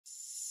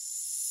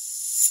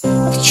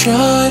I've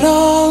tried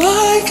all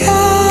I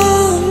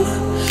can,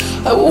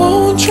 I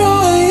won't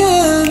try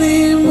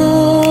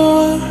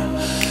anymore.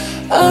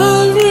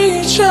 I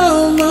reach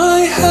out my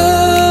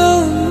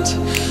hand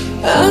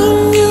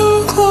and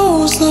you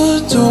close the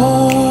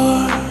door.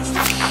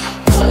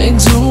 I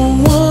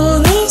don't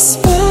wanna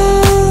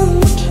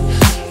spend,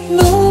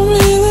 know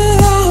me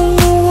that I'm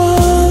the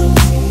one.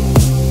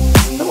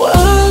 No, I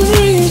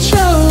reach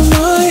out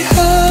my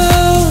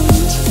hand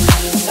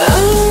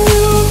and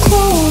you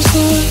close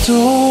the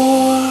door.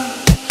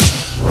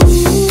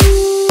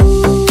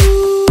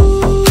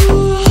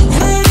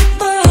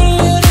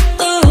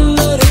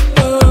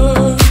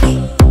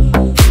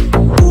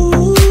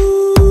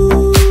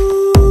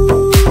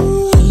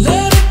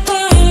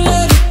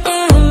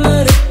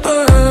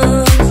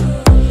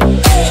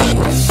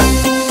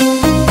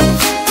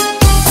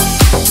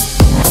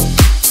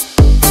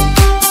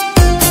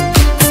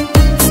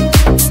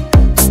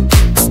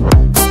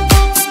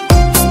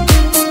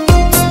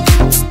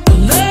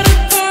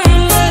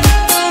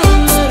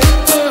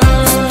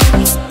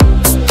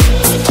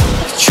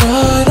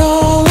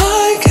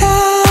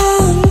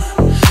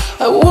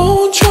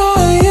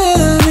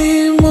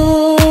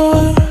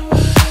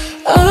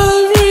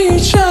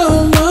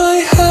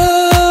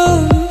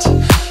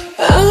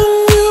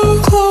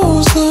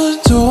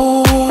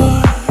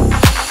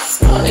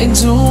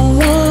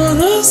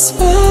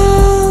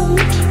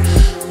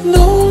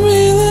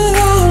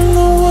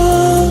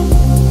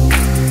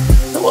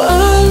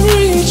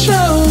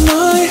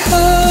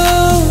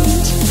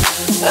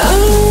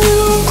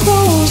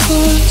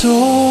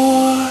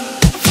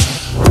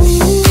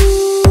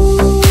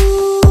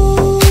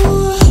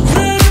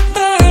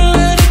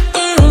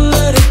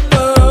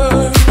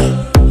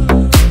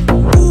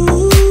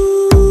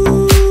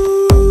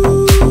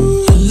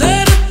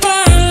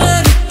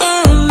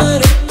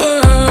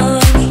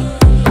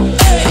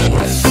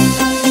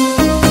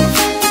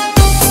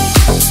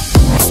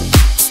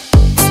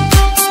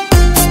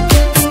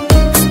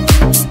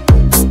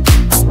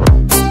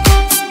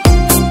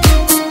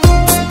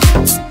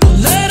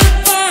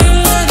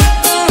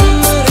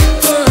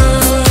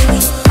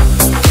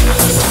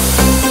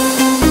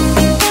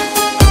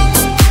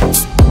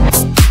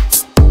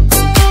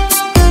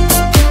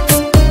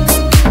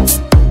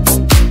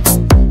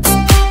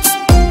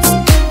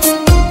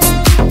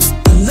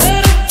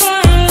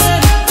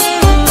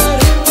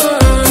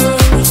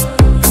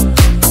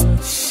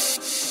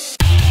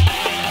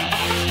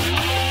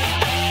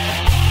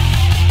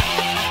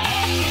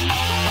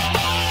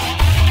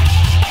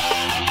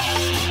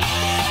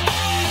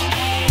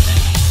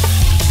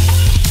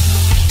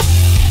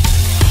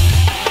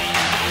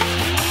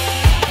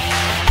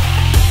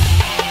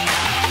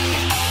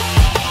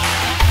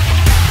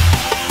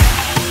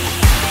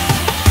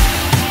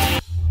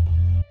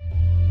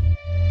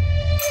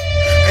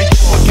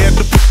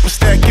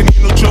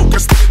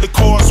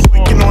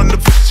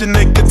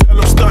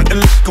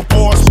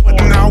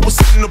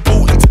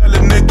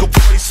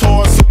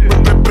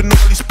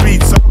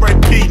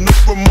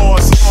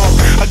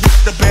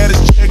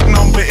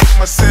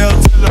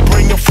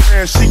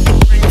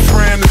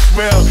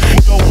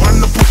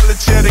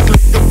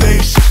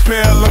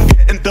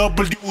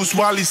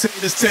 While he said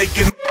it's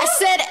taking. I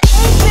said,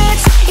 hey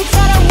bitch, you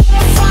thought I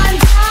wouldn't find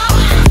out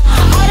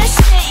all the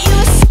shit you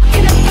was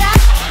talking about.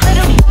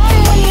 Better run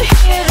when you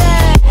hear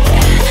that.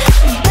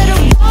 Better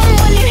run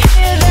when you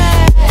hear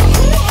that.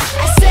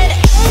 I said,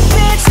 hey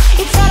bitch,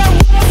 you thought I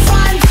wouldn't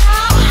find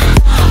out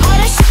all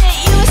the shit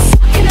you was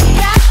talking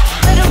about.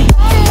 Better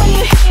run when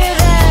you hear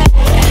that.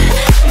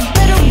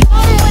 Better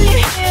run when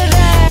you hear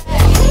that.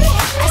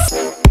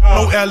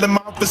 No L in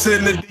my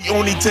vicinity,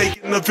 only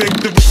taking the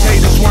victory.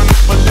 Haters want to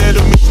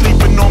belittle me,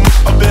 sleeping on my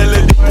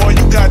ability. Boy,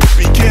 you got to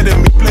be kidding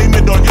me. Blame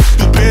it on your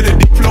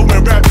stupidity.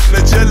 Flowing, rapping,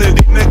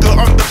 agility. Nigga,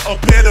 I'm the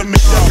epitome.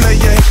 That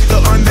player hater,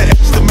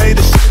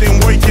 underestimated. Shit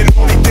ain't working.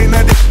 Only thing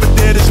that ever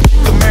did is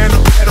make a man a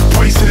better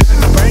person. In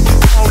the bank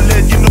account,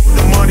 let you know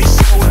the money's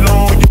so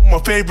long. You my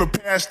favorite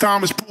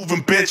pastime is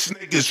proving bitch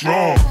niggas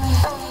wrong.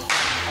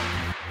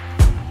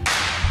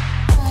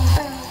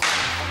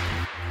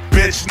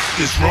 Bitch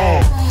niggas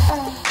wrong.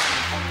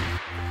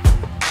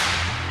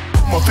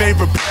 My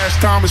favorite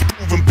pastime is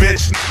proving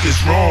bitch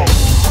niggas wrong.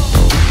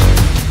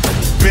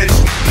 Bitch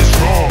niggas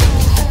wrong.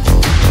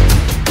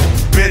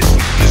 Bitch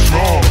niggas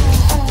wrong.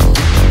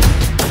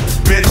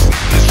 Bitch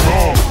niggas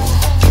wrong.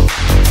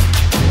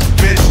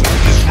 Bitch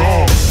niggas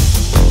wrong.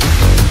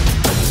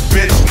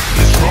 Bitch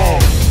niggas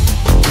wrong.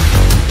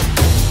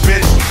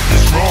 Bitch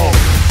niggas wrong.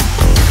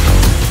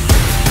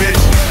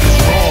 Bitch niggas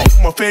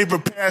wrong. My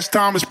favorite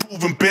pastime is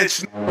proving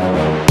bitch.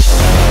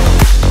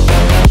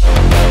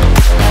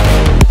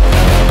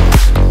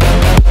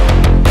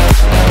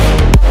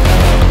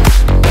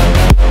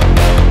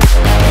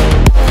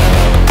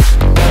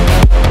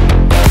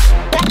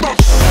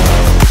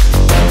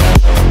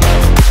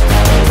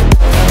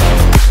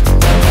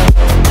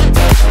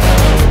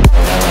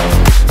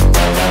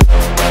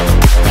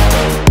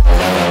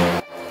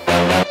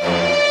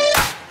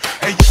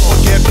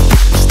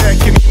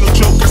 Stacking, no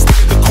joke, I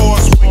stay the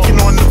course. Waking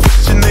on the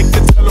vision, they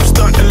can tell I'm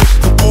stunting.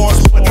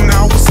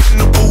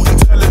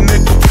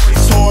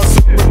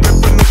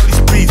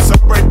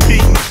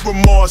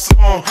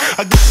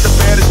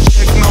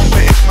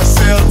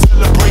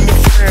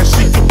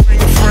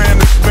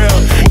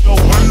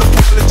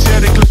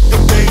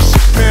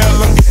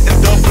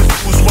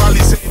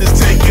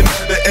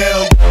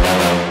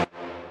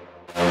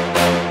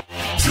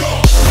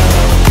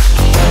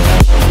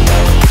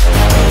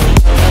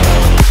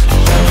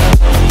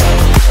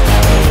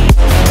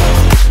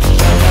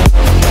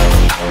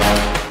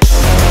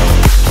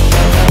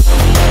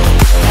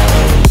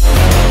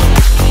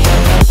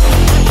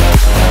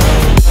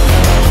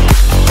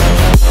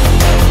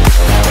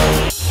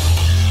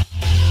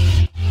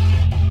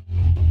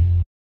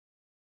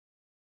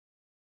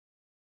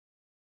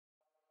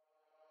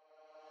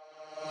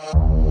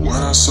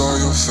 When I saw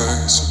your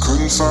face, I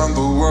couldn't find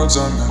the words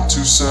I meant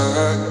to say.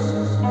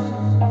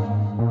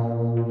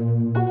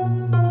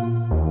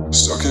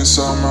 Stuck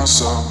inside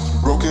myself,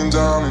 broken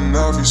down in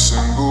every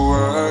single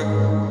way.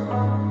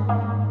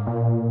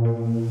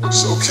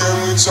 So can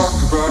we talk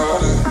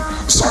about it?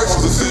 I'm sorry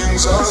for the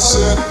things I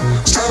said. I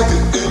was trying to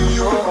get in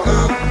your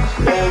head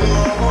all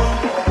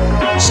along.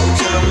 So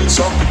can we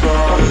talk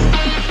about it?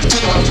 You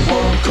didn't have to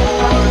walk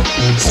away.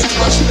 I think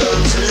about you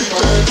every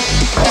day.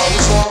 I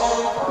was wrong.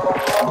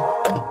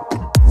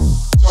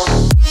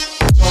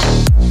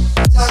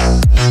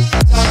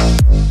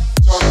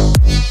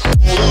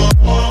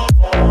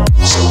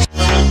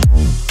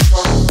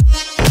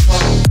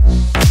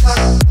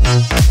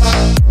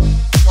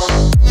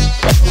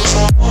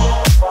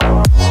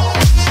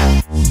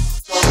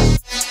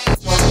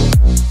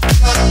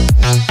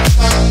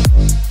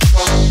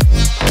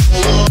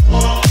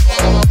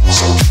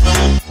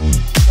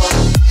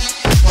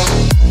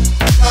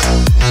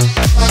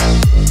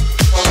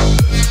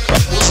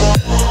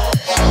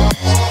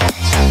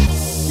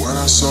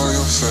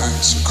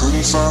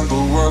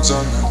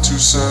 I meant to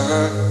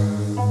say.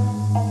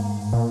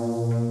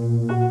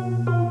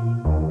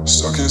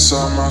 Stuck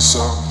inside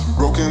myself,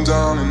 broken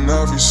down in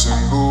every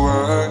single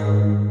way.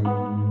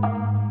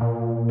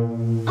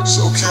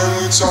 So can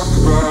we talk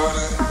about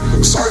it?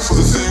 I'm sorry for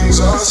the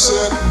things I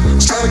said. I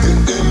was trying to get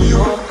in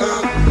your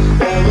head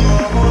all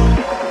along.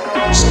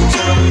 So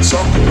can we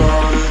talk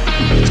about it?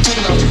 You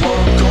didn't have to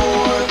walk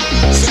away.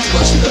 I think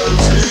about you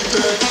every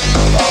day.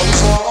 I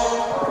was wrong.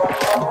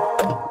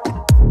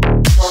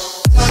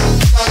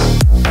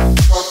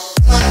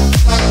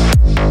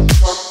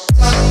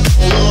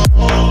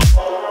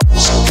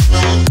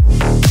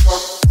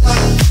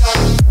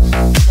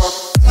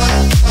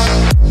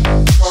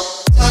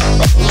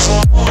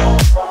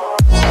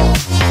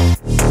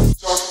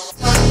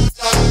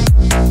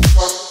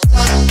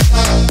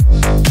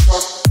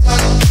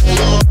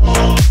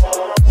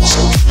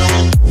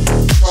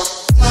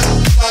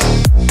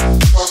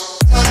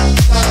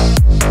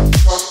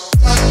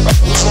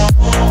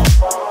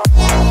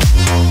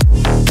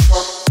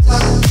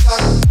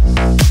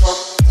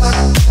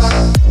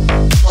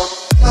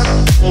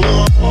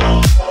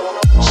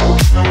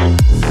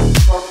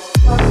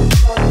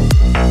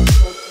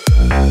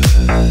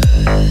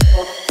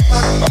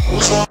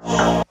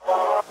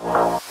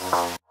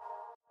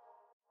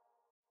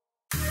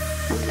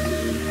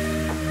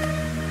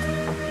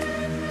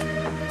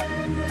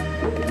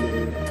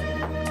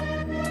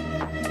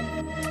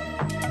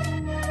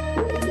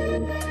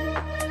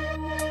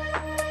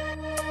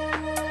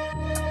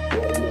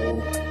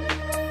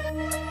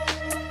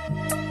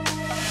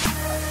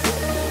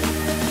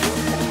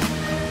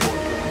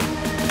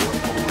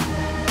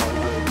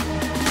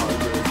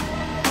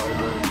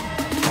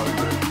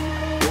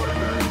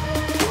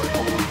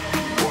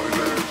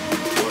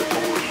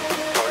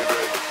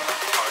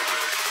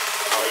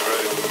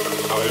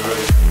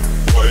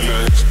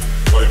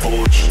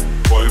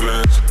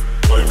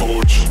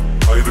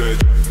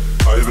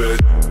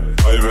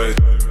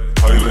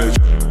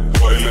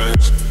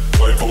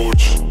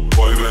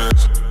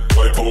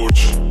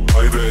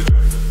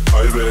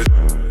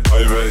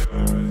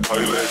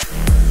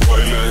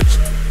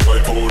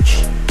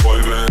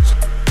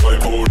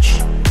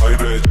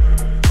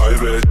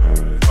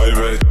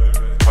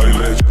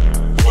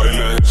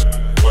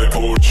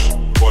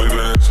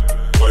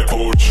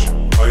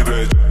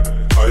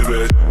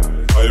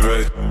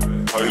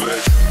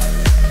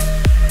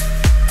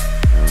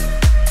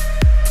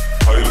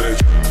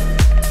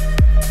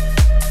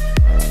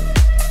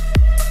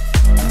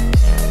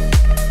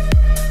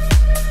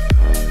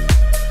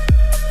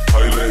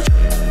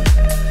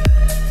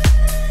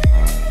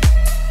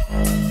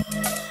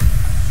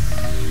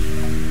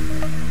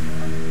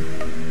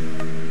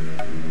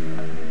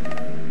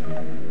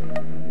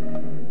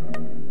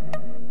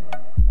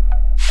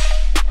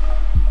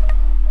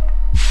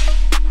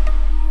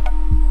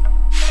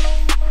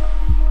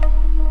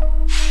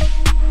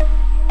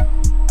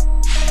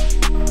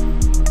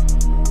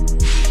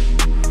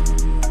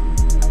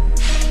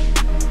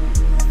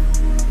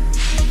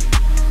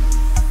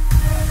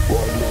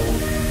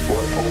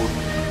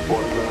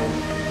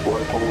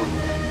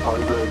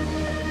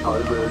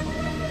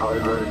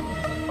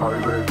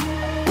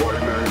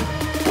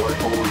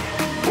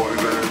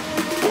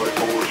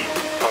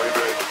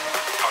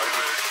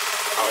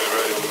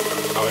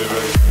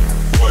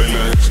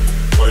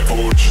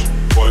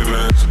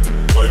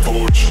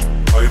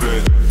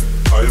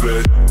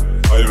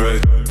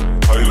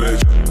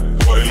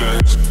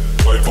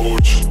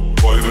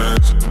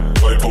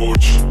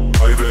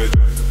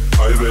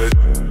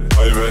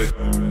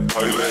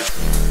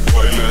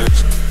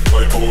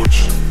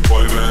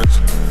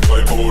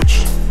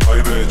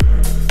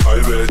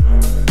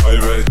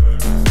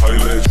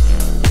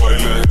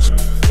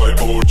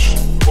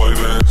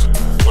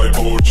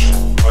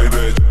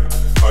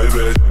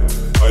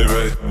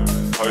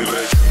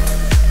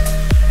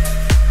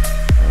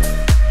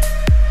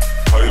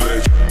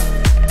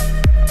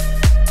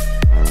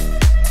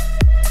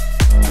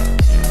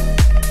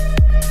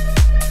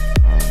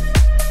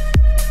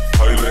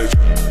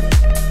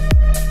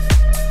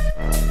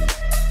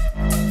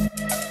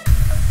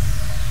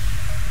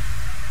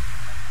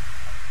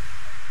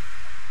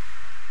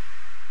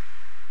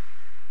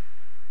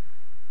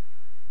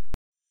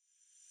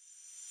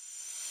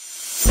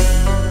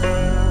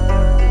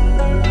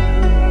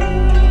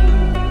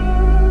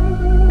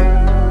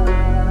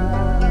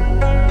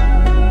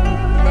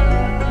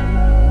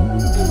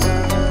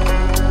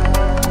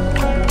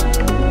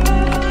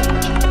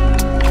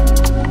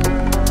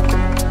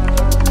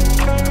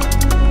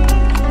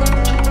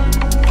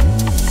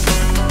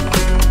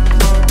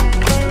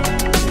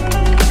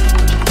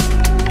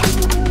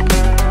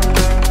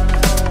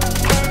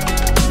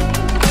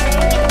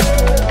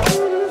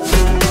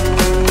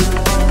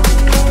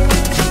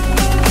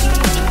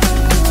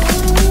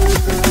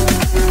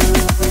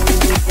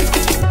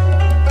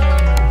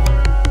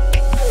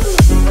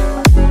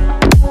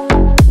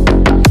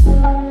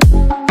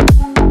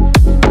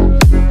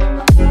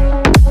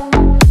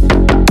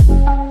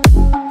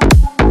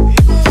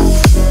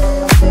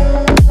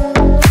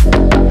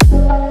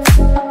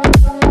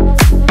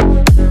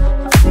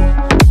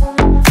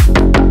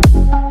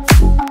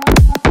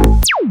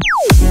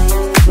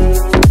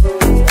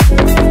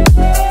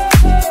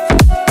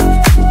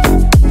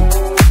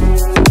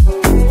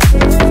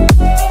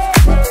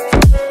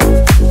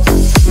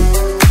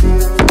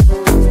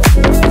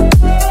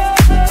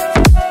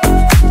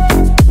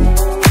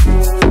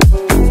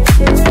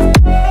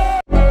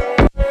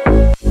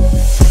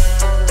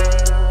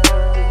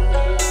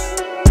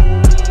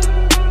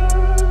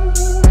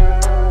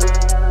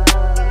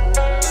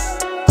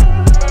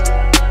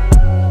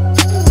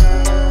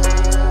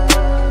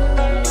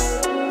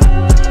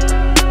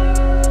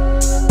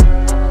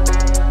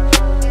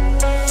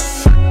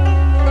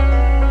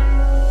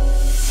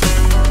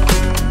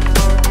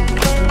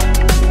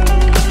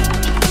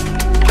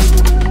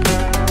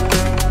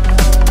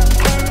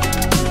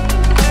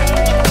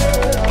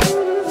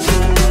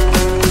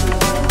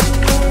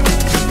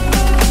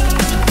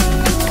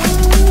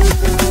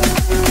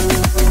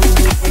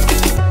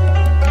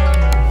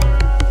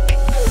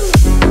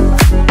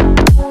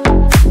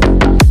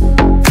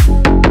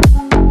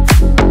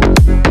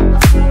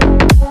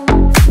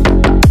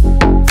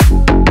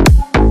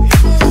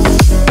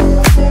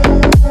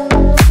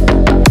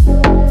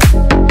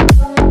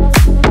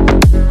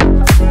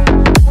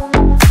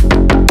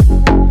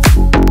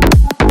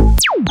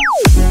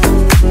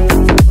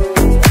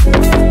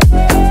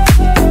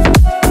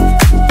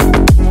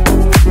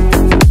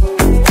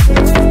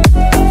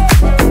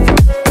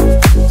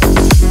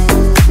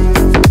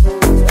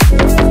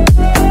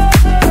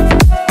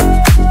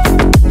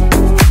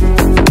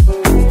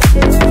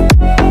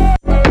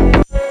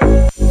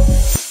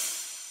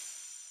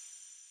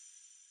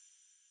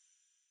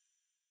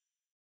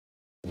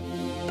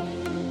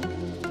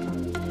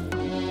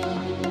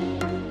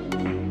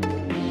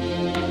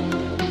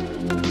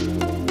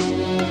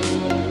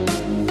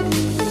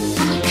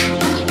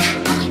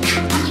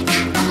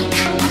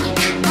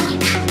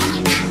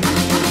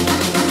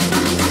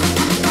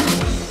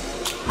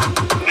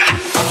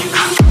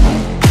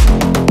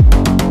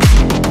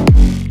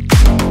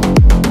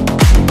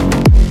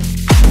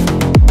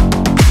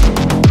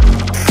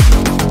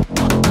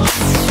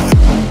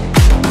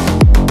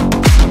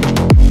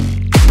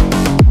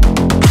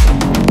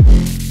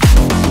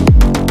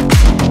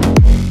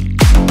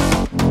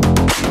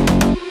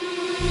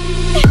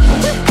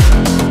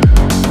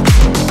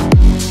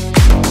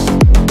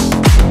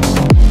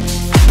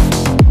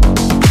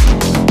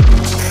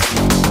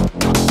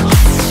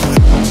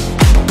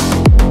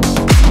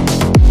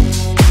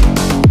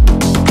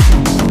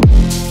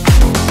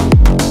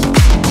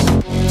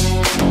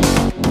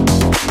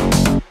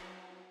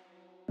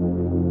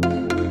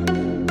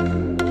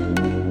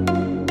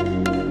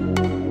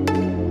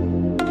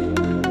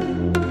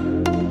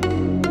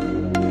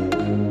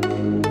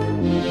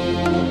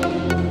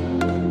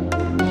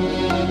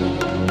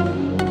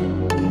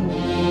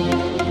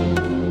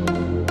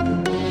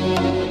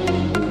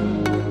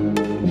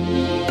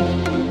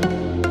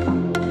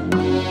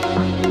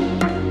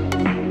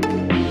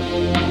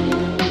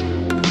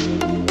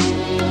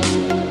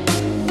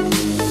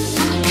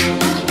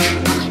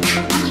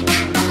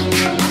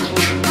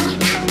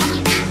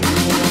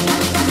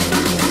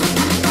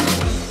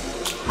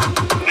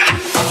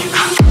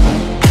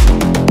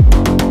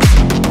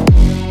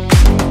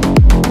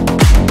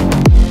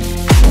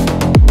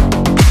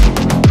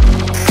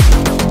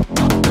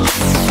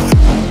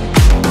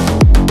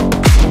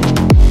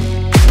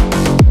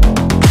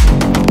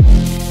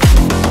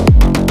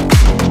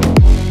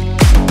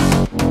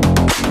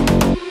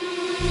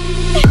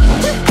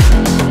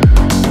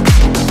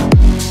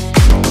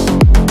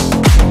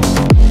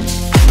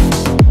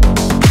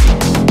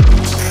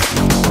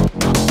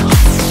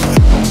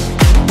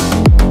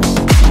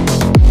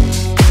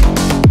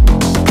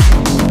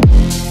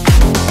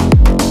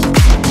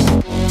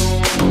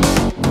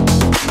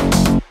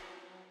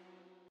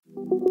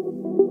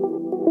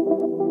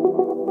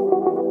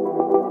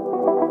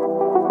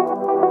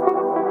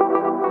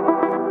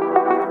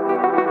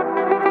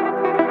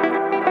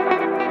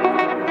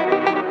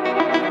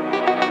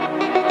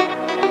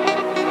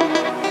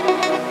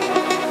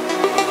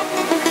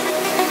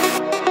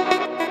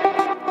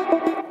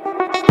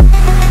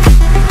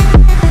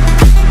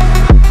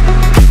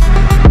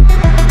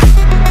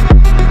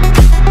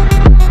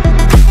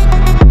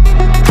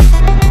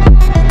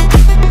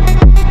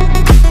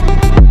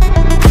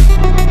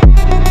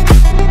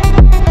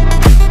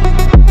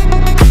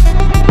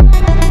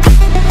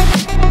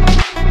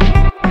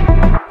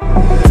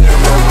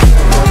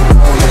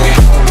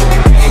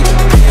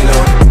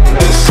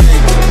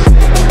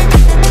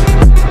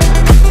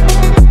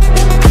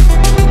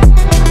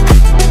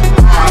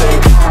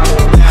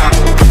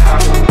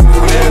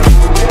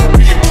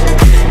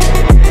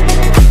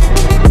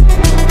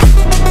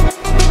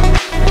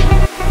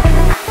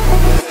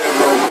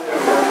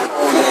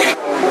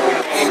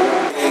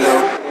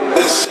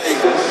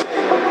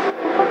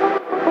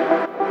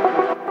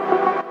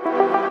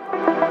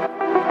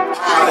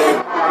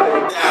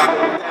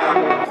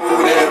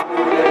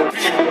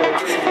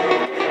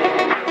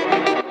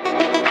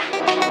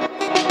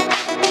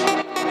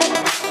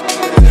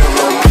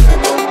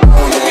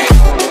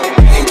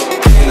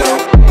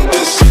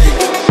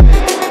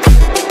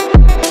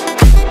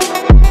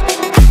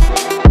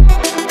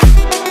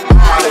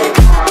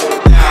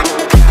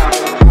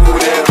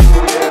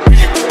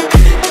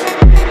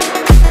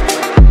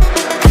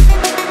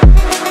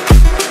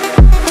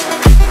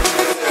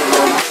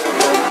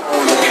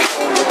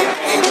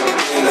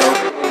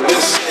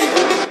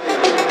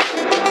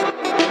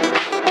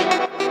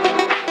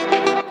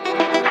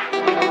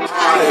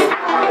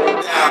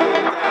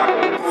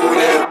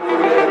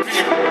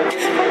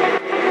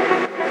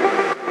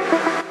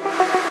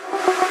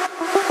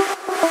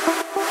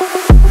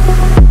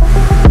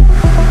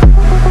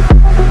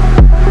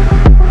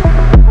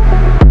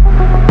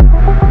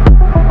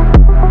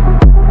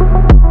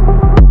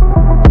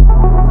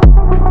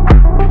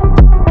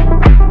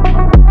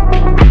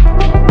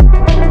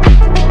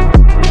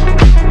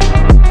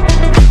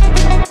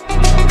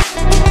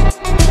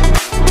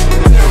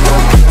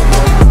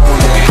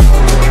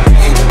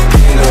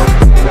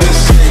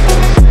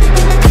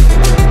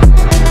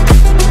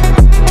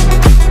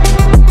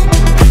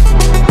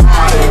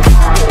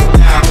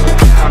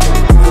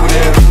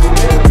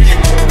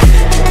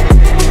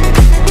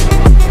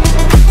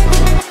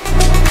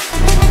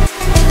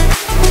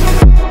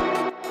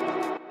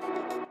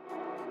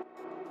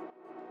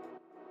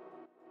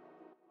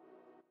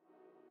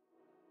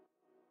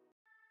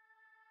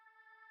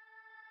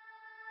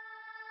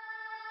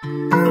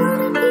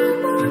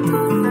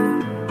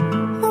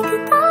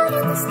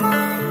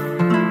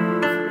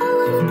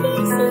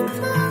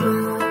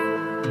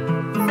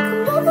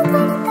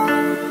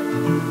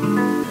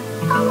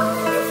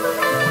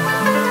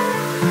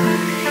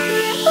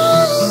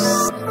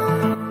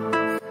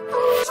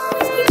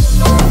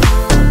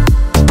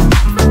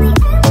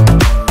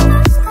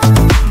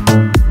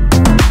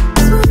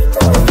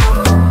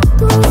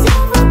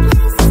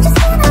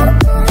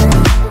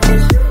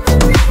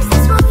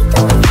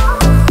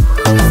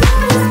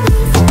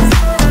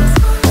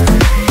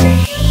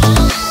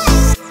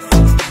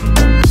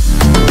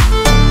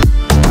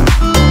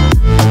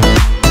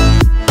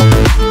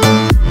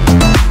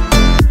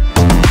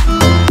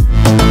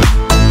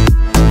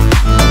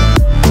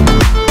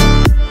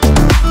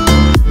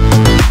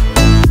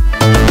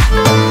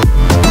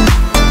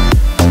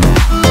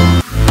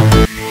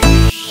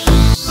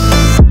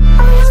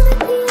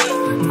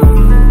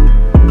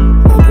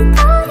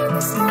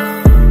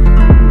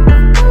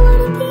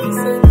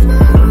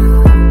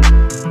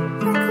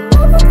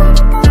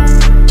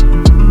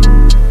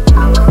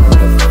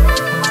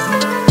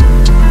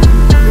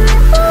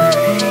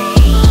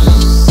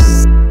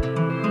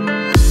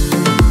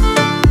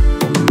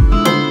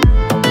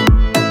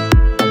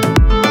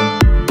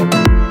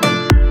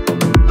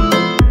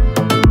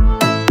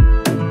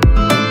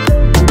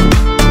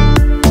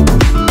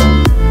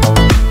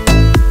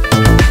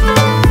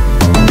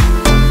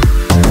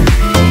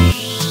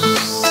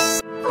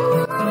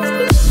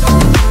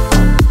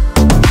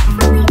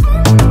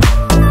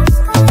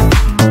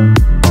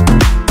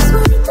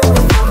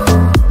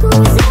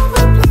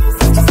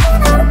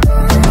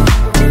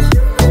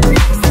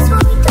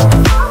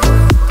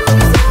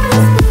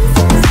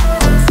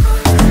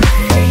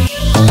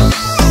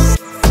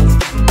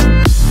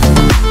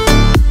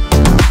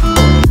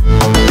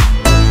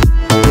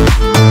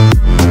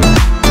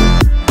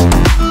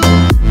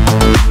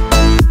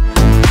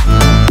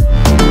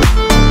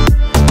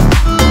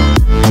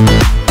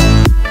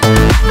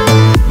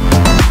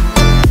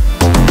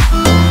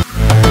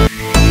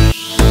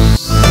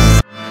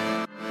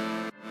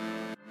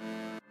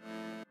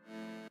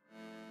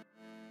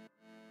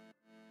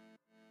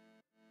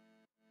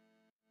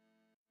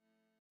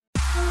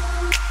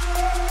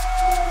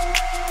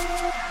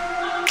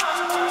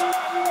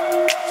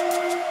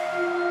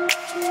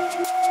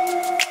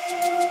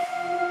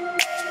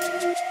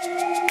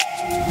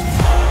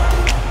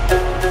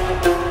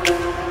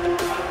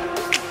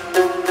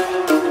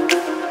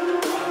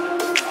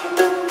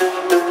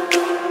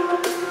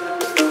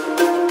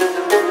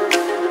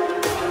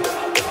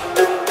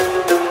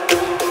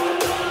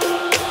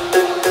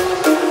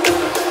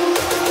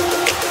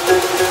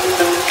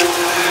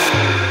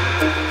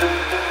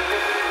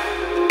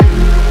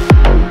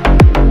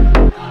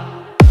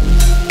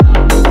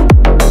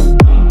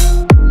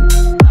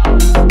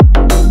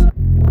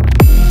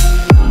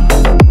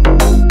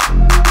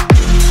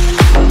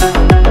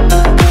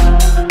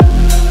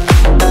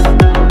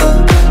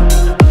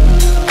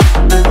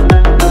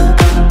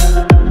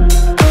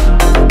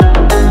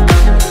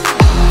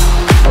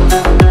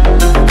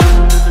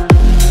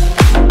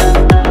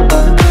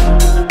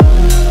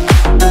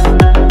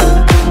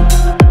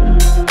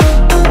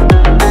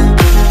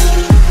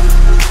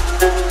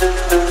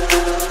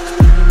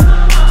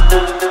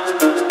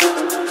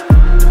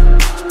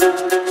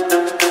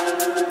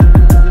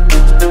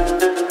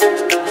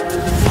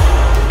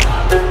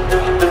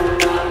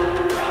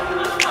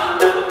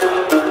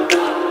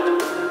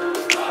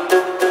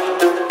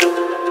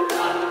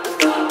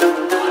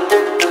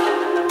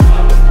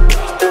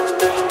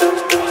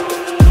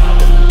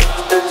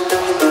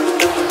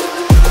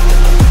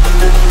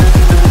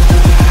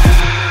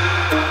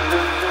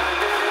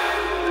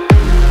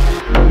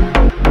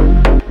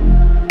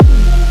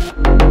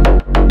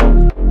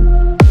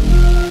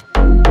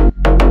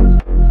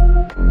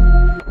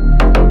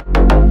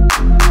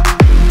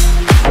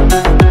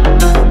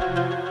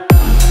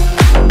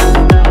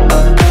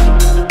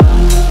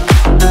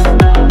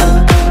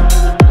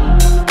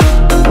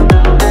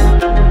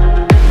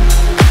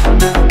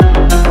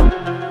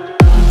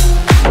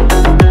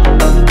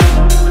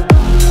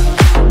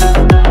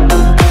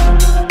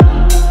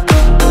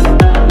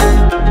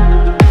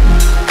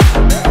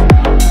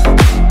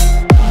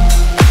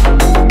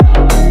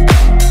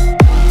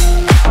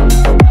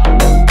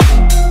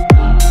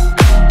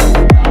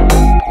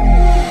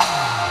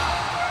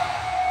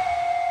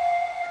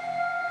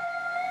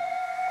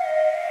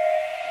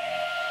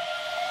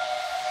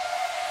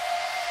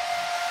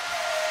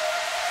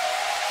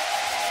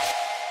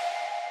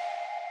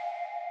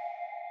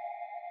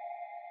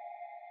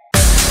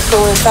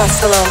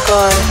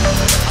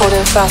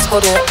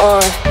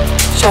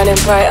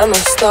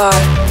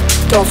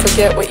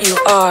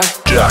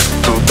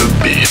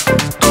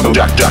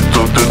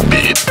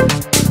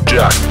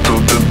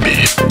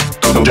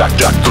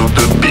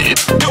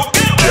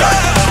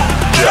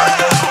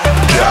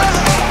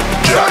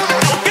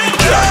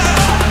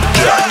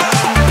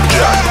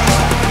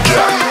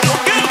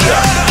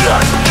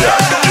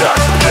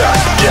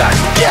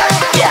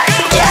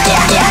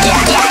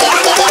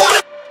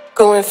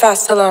 Going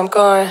fast till I'm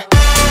gone.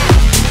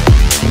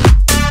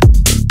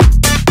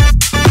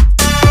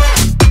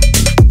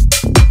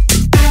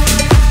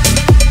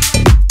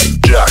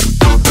 Jack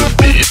to the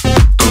beat,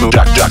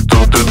 jack to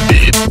the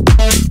beat,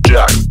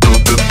 jack to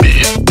the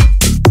beat.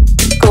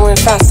 Going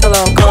fast till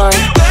I'm gone.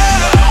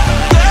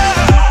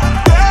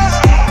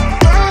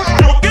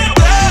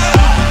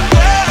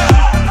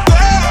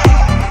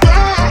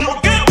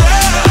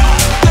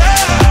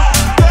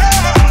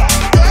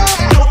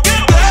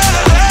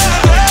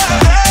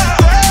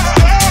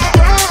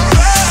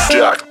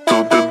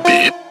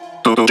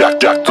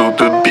 Jack to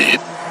the beat.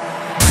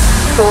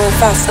 Going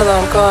fast till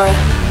I'm gone.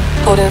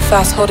 Holding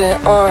fast, holding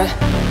on.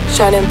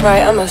 Shining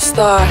bright, I'm a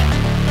star.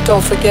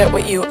 Don't forget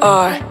what you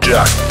are.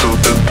 Jack to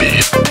the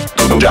beat.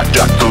 Jack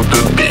to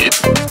the beat.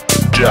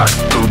 Jack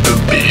to the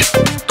beat.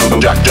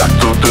 Jack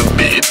to the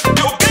beat.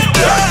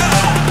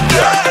 Jack.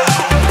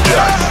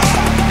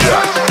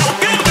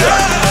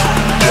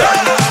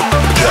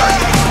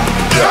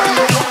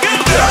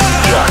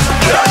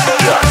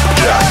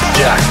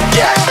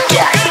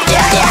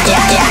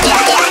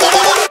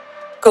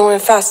 Going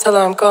fast till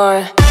I'm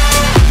gone.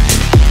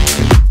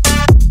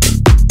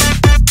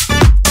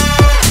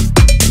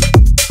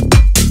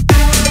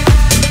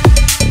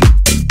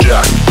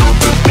 Jack to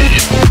the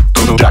beat.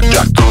 Jack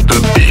to the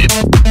beat.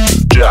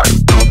 Jack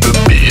to the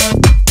beat.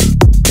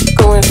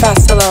 Going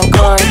fast till I'm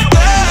gone.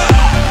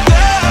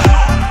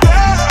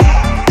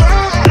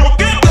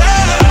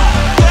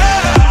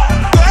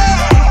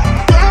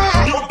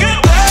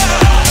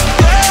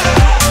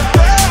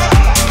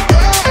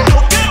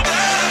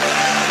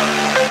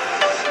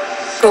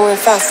 Going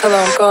fast till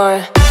I'm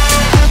gone.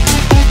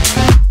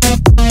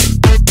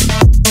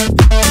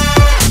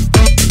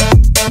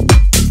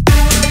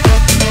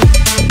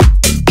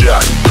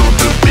 Jack to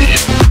the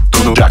beat.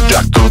 Jack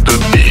to the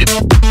beat.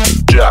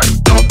 Jack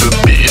to the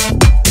beat.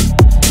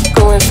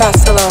 Going fast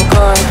till I'm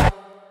gone.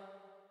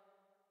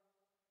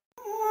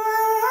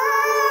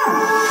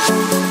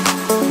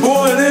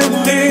 Boy, didn't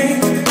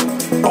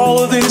need all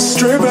of these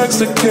stray bags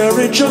to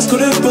carry. Just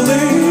couldn't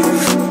believe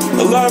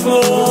a life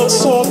alone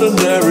was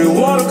ordinary.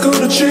 What I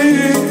could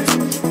achieve.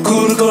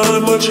 Could've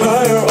climbed much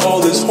higher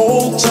all this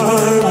whole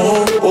time.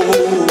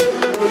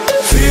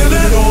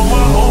 Feeling on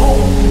my own,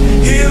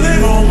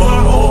 healing on my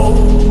own,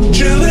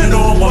 chilling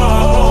on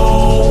my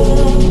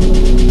own,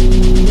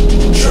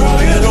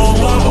 trying on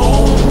my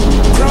own,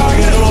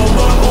 crying on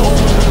my own,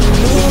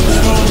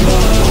 living on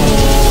my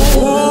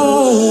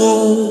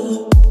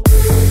own.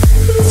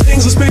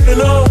 Things are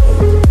speeding up.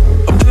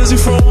 I'm dizzy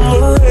from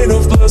the rain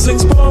of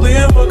blessings probably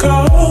in my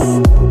car.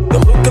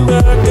 I'm looking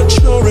back at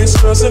your race,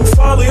 stressing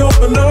finally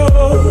opened up.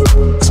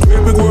 This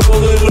great big world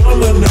and I'm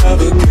the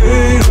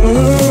navigator.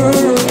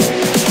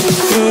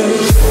 Yeah.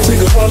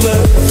 Take a hard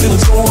left, feeling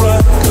so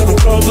right. Got no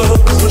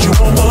problems, but you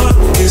want mine.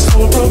 He's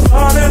for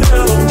providing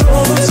and I'm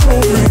done so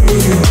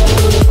free.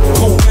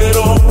 Go get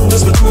on,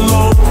 it's been too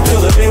long.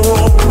 Feel it ain't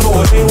wrong, no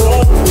it ain't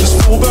wrong. Just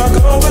pull back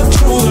up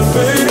into the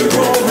fake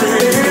glory.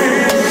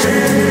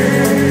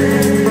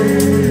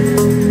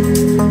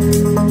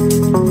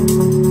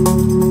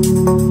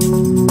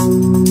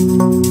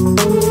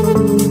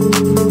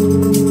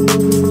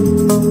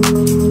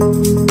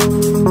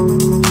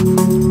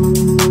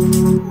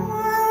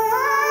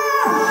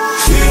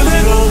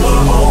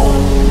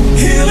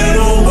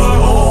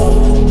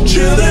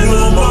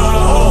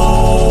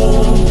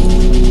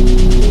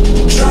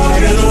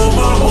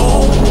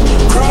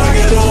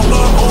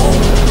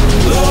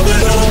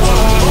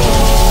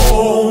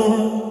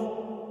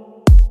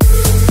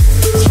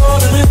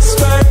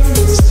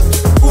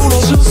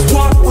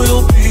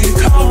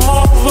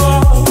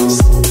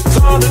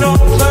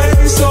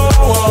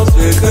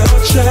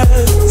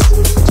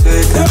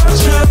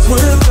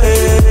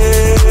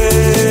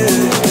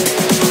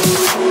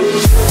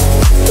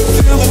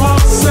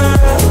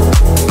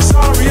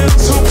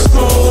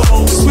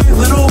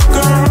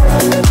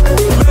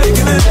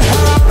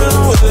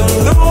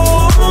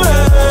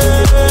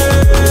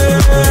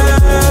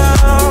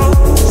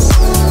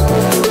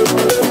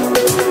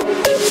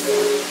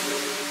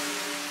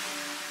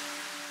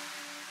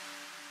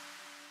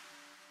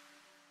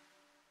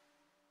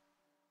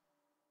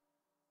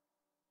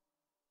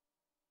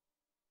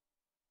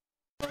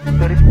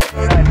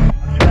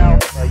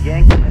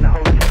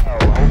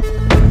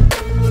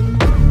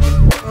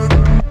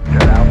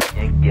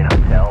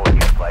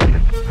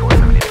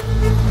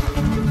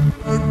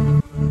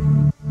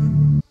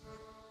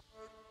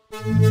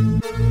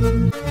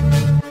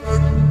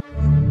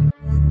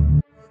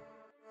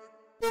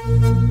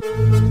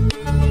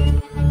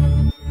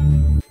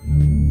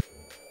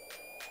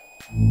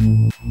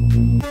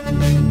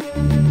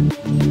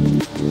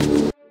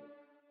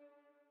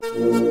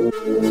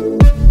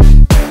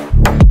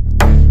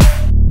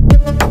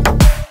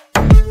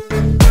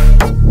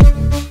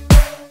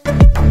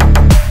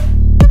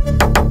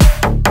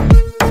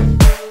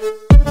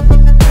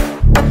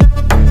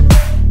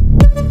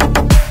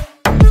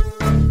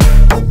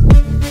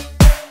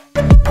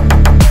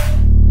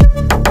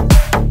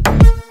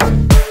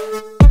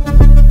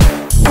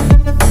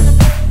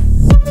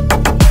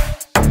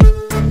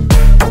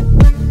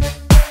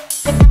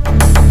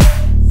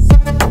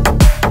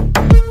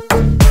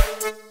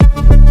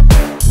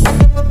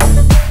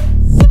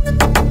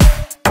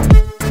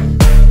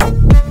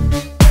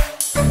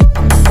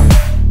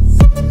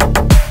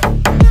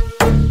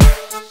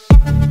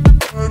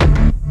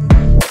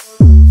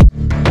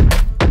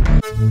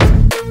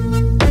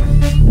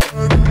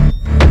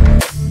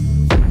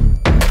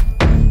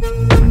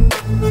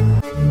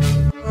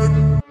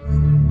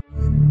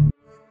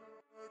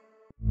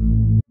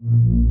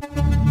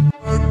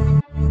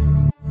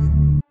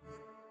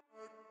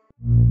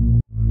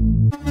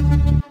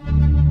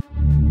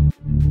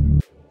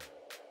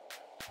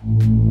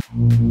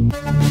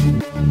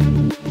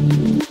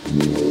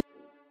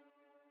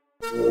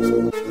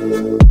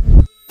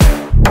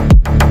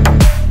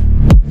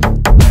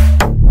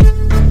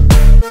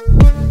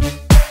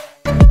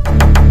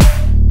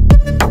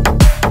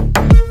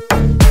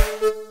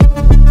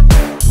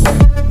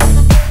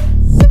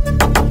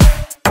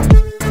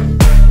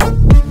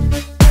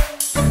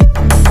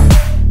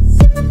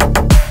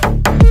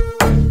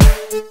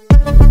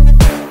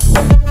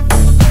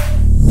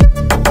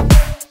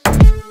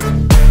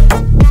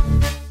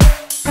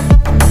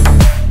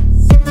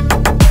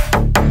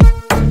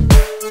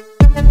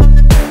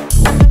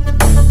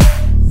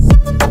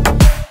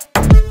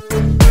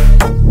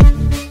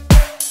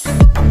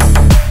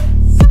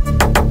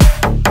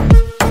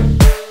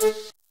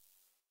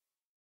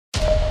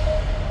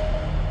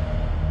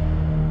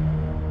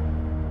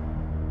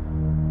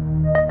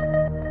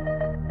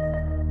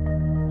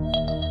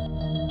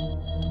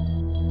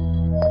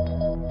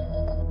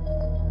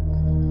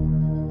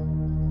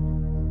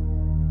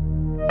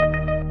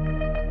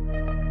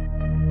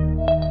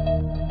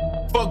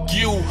 Fuck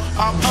you,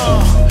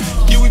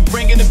 yeah, we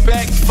bringing it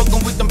back.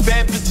 Fucking with them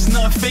bad bitches,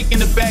 nothing fake in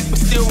the back. But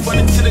still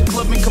running to the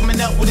club and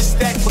coming out with a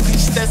stack. Looking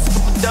stats, a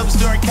couple dubs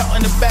during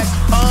counting the back.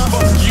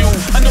 Fuck you,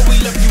 I know we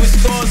left you with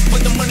scars,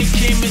 but the money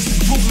came in, some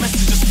group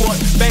messages squad.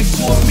 Back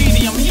to a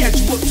medium, he had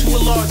you up to a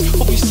large.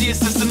 Hope you see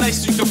us as a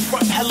nice, so you can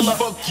front hella.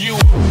 Fuck you.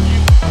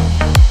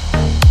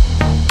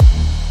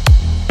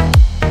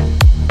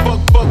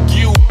 Fuck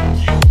you.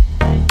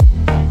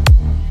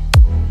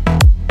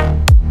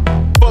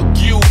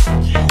 Fuck you.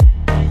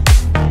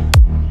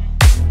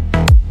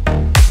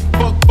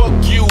 Fuck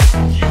you.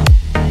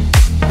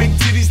 Big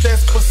titties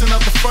that's busting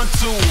out the front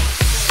too.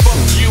 Fuck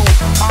you.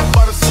 I'm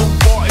about to so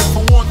far if I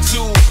want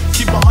to.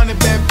 Keep 100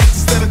 bad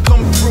bitches that'll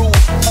come through.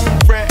 On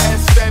red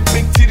ass fat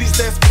big titties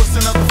that's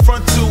busting out the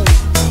front too.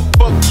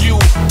 Fuck you.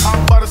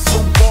 I'm about to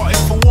so far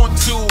if I want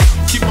to.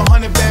 Keep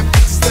 100 bad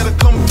bitches that'll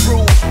come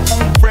through.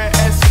 On red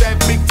ass fat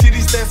big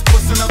titties that's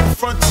busting out the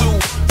front too.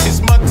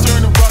 It's my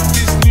turn to rock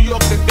this. New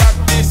York, I got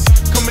this.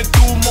 Coming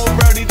through more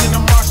rowdy than a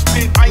mosh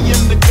pit. I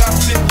am the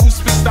gossip who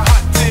spits the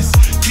hot diss.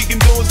 Kicking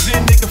doors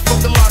in, nigga,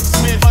 fuck the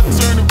locksmith. My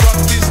turn to rock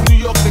this. New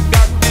York, I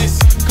got this.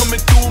 Coming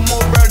through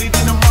more rowdy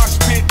than a mosh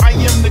pit. I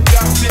am the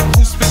gossip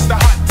who spits the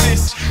hot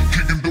diss.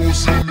 Kicking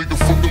doors in, nigga,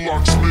 fuck the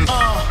locksmith.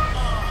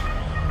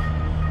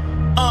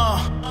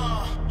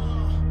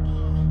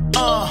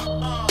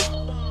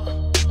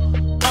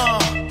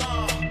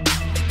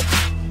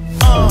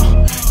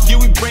 Yeah,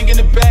 we bringing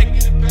it back.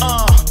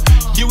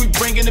 Yeah, we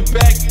bringing it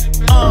back.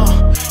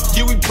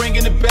 Yeah, we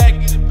bringing it back.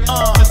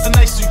 That's a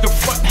nice, so you can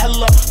front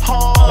hella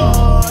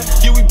hard.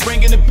 Yeah, we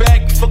bringing it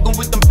back. Fucking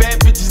with them bad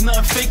bitches,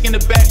 nothing fake in the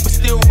back. But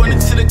still running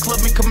to the club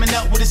and coming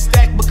out with a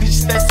stack. Because you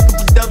stats a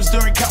couple dubs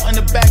during counting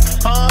the back.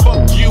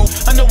 Fuck you.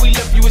 I know we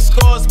left you with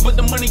scars, but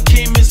the money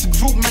came in, so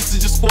group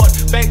messages squad.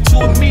 Back to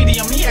a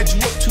medium, he had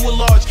you up to a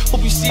large.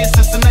 Hope you see us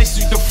as a nice,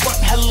 so you can front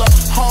hella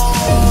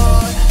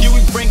hard. Yeah,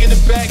 we bringing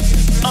it back.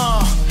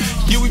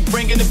 Yeah, we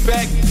bringing it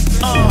back.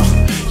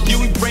 Yeah,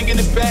 we bringing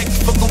it back.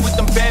 Fucking with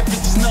them bad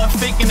bitches, nothing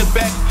fake in the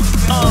back.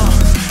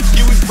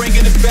 Yeah, we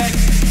bringing it back.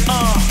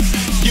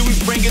 Yeah, we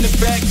bringing it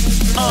back.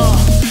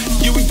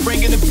 Yeah, we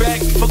bringing it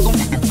back. Fucking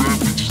with them bad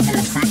bitches,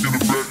 nothing fake in the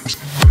back.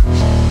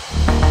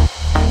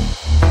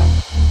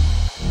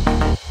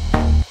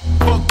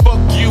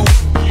 Fuck you.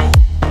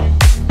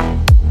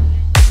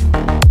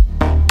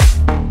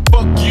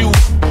 Fuck you.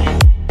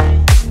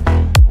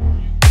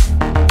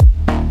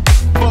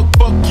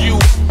 Fuck you.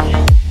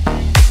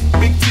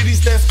 Big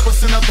titties that's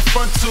busting out the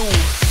front too.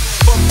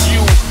 Fuck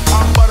you.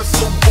 I'm about to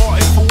so far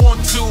if I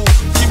want to.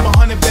 Keep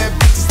 100 bad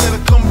bitches that'll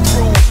come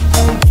through.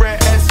 On red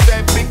ass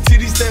fat big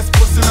titties that's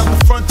busting out the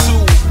front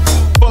too.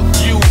 Fuck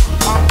you.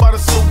 I'm about to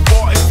so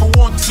far if I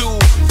want to.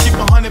 Keep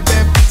 100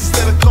 bad bitches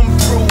that'll come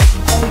through.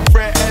 On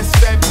red ass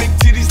fat big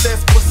titties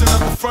that's busting out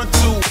the front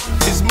too.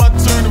 It's my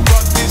turn to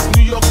rock this.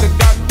 New York, I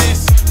got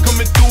this.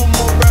 Coming through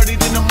more rowdy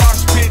than a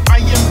mosh pit. I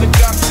am the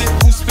gossip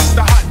who spits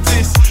the hot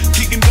diss.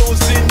 Kicking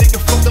doors in, nigga,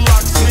 fuck the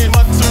locksmith.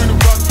 My turn to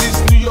rock this.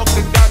 New York, I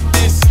got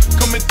this.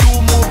 Coming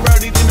through more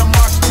rowdy than a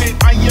mosh pit.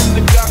 I am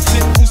the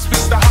gossip who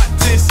spits the hot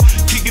diss.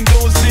 Kicking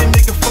doors in,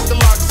 nigga, fuck the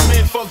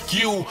locksmith. Fuck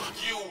you.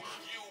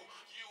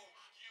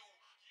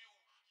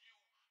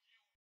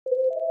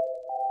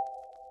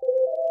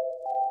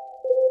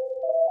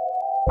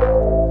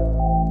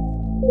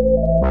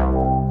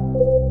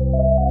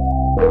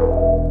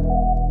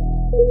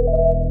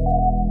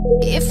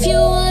 If you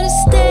wanna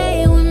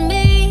stay with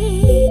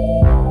me,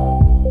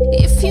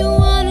 if you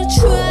wanna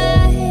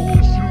try,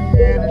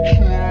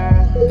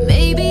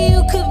 maybe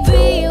you could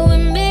be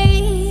with me,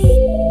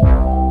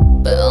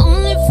 but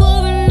only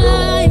for a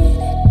night.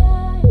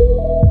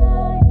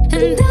 And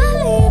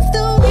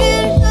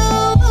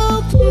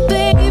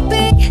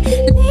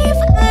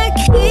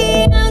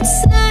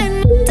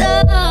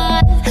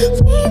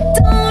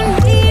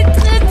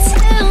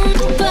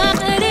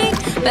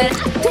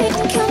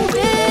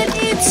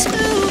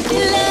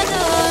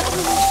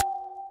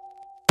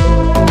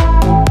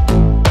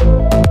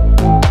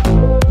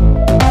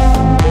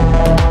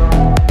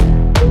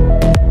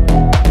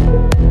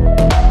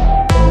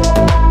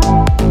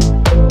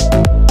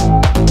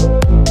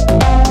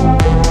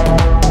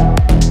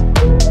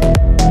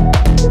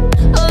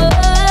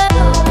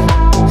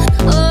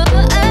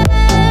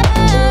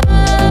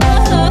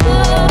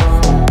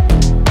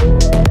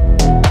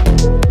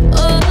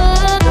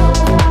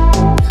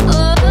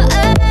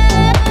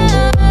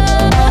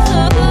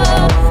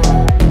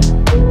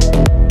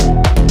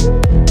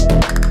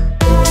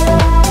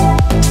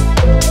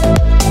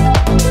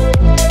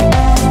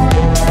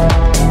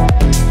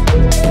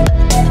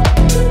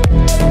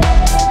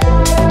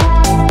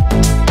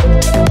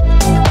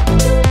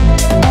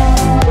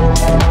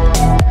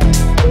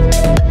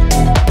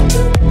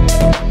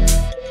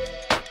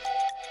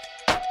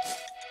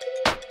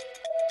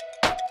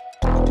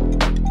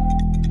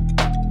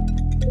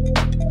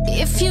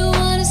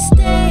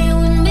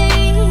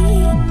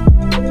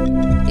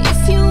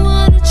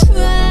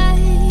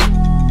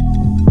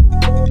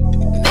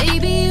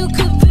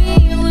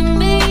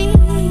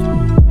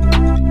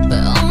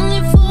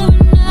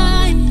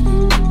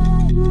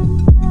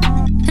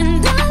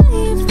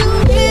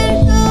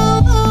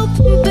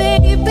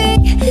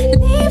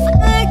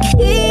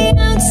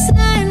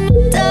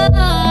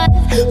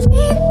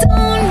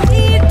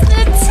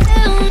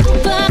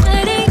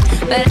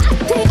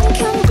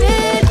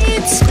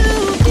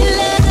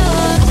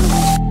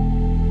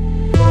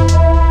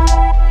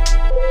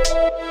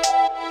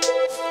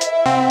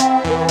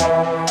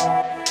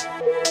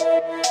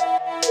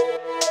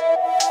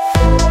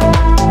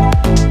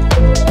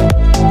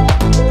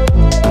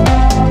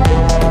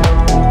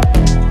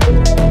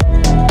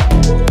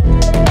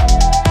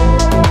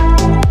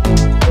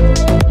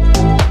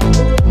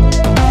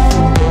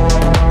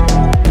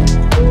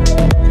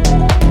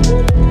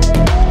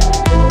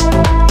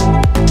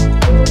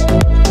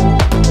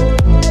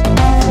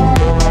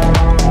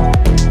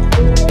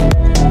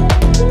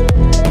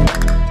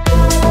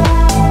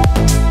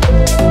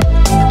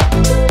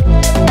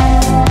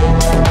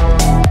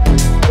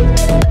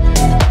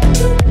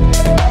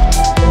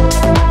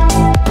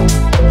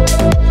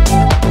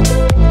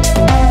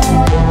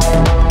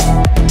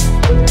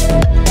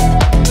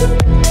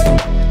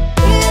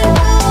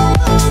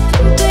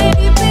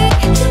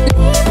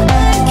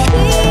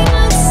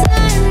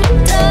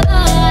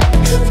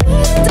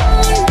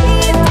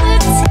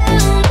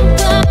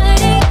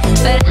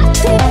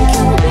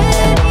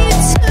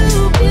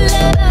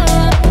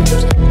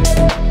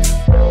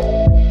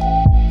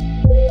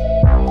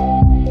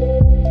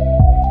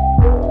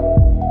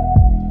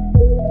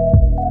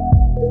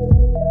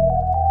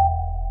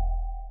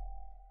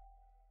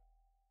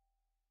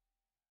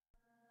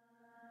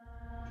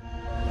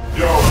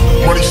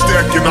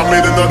stacking, I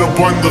made another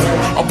bundle.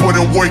 I put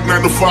in work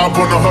 9 to 5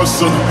 on the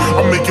hustle.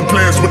 I'm making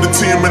plans with the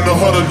team in the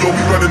huddle. Yo,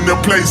 we running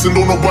their place and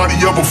don't nobody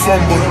ever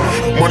fumble.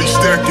 Money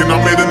stacking, I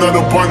made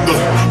another bundle.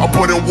 I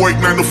put in work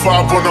 9 to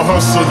 5 on the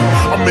hustle.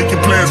 I'm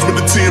making plans with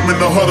the team in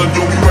the huddle.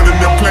 Yo, we running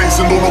their place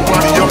and don't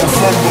nobody ever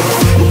fumble.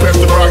 You pass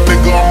the rock,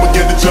 nigga, I'ma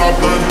get the job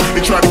done.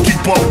 They try to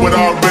keep up, but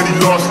I already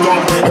lost them.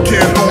 I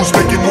can't lose,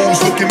 making moves,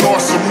 looking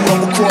awesome.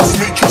 Whoever cross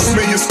me, trust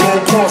me, it's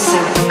gon' cost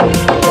them.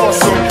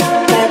 Awesome,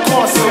 gon'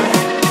 cost them.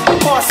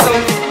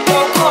 Awesome,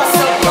 gon' cost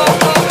them.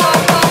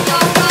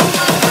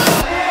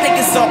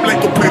 Niggas up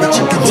like a plate of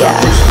chicken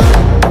tenders.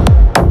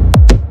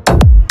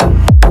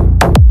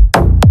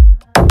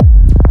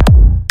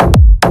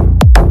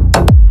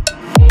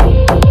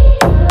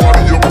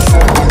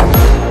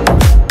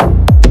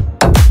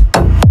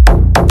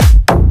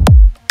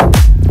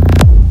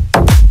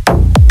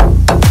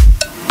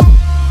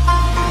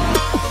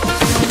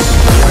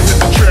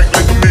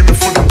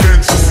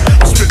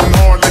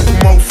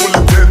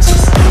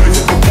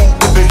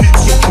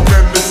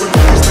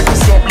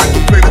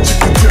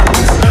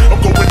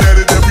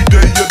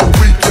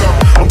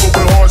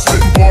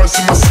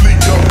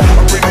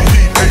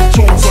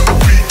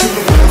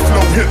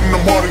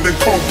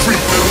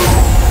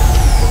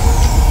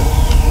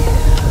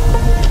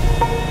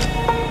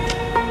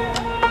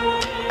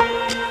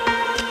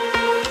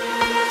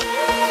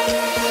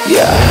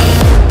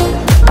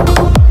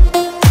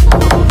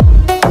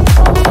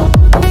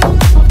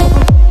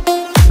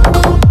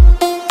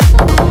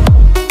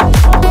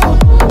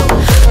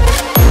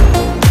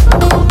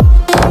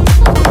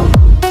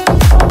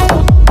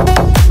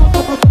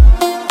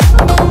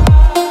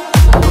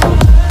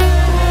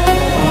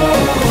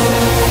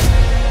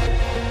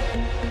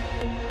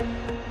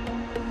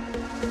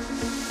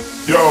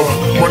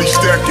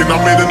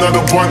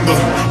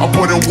 I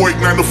put in work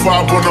 9 to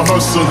 5 on the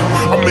hustle.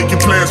 I'm making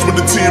plans with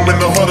the team in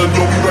the huddle.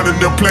 Yo, we running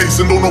their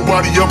place and don't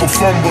nobody ever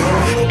fumble.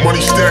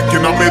 Money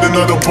stacking, I made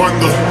another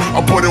bundle.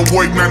 I put in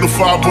work 9 to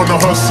 5 on the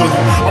hustle.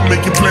 I'm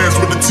making plans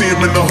with the team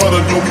in the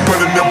huddle. Yo, we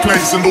running their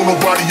place and don't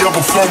nobody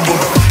ever fumble.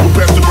 You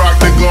pass the rock,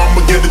 nigga,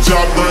 I'ma get the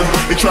job done.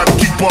 They try to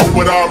keep up,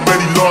 but I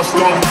already lost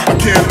them. I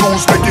can't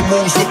lose, making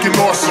moves, looking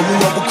awesome.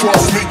 Whoever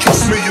cross me,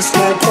 trust me, it's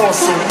gon'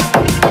 cost them.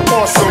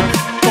 Awesome,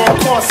 gon'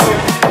 cost them.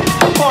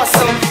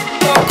 Awesome,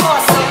 gon'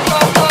 cost them.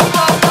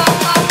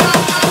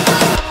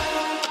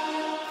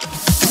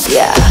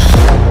 Yeah.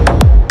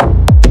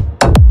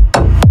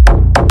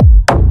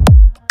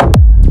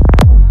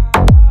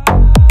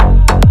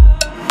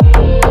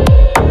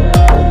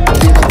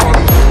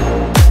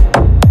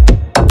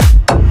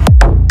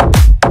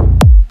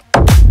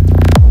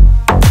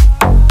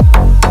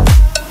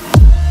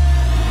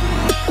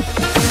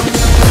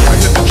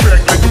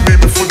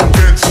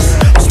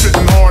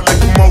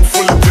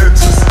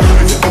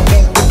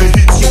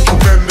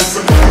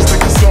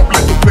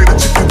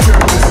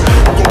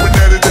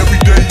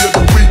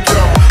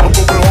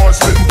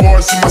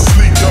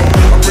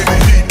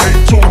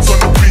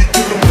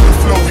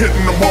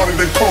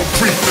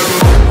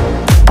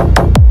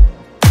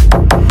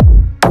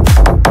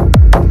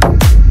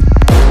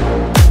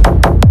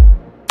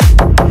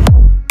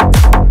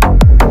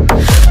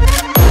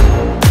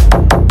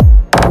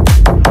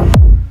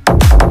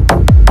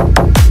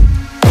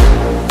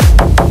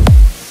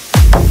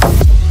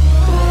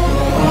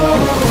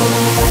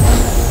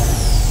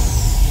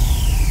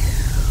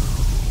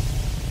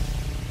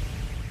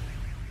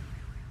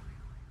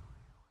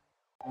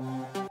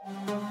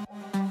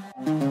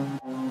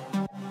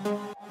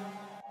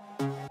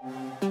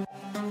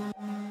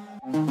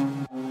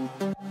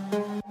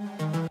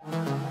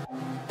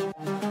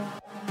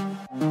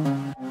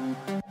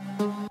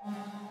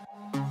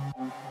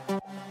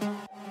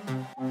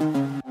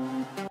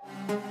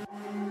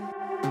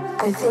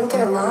 I think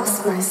I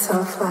lost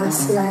myself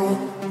last night.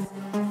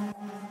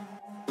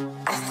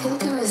 I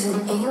think I was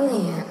an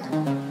alien.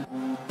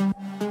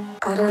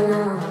 I don't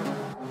know.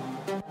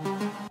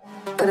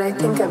 But I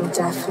think I'm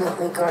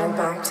definitely going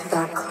back to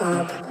that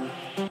club.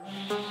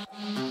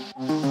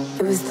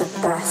 It was the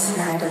best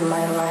night of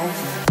my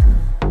life.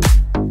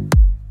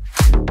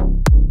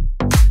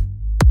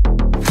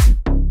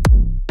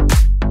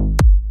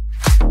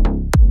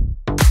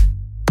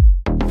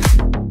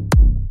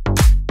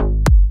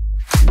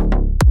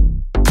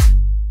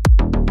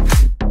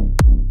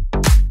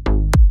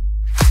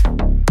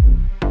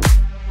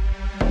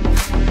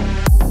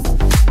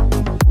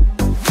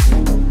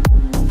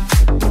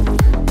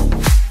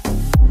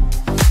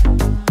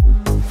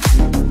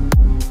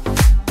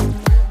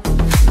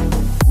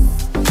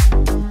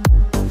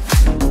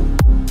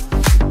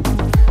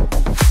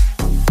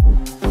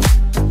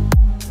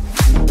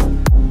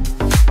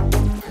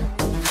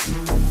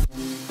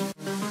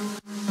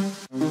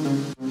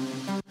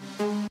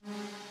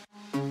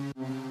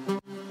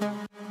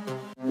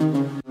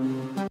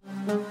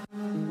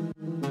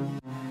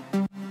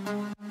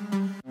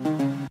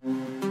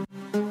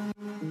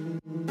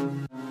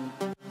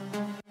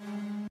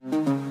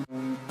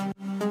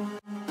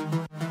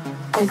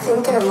 I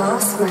think I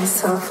lost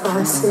myself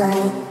last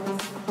night.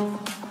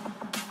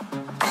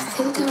 I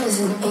think I was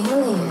an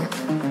alien.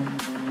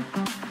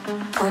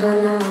 I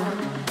don't know.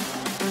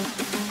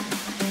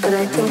 But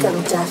I think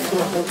I'm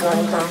definitely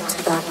going back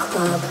to that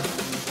club.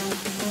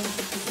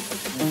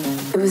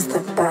 It was the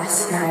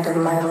best night of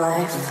my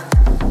life.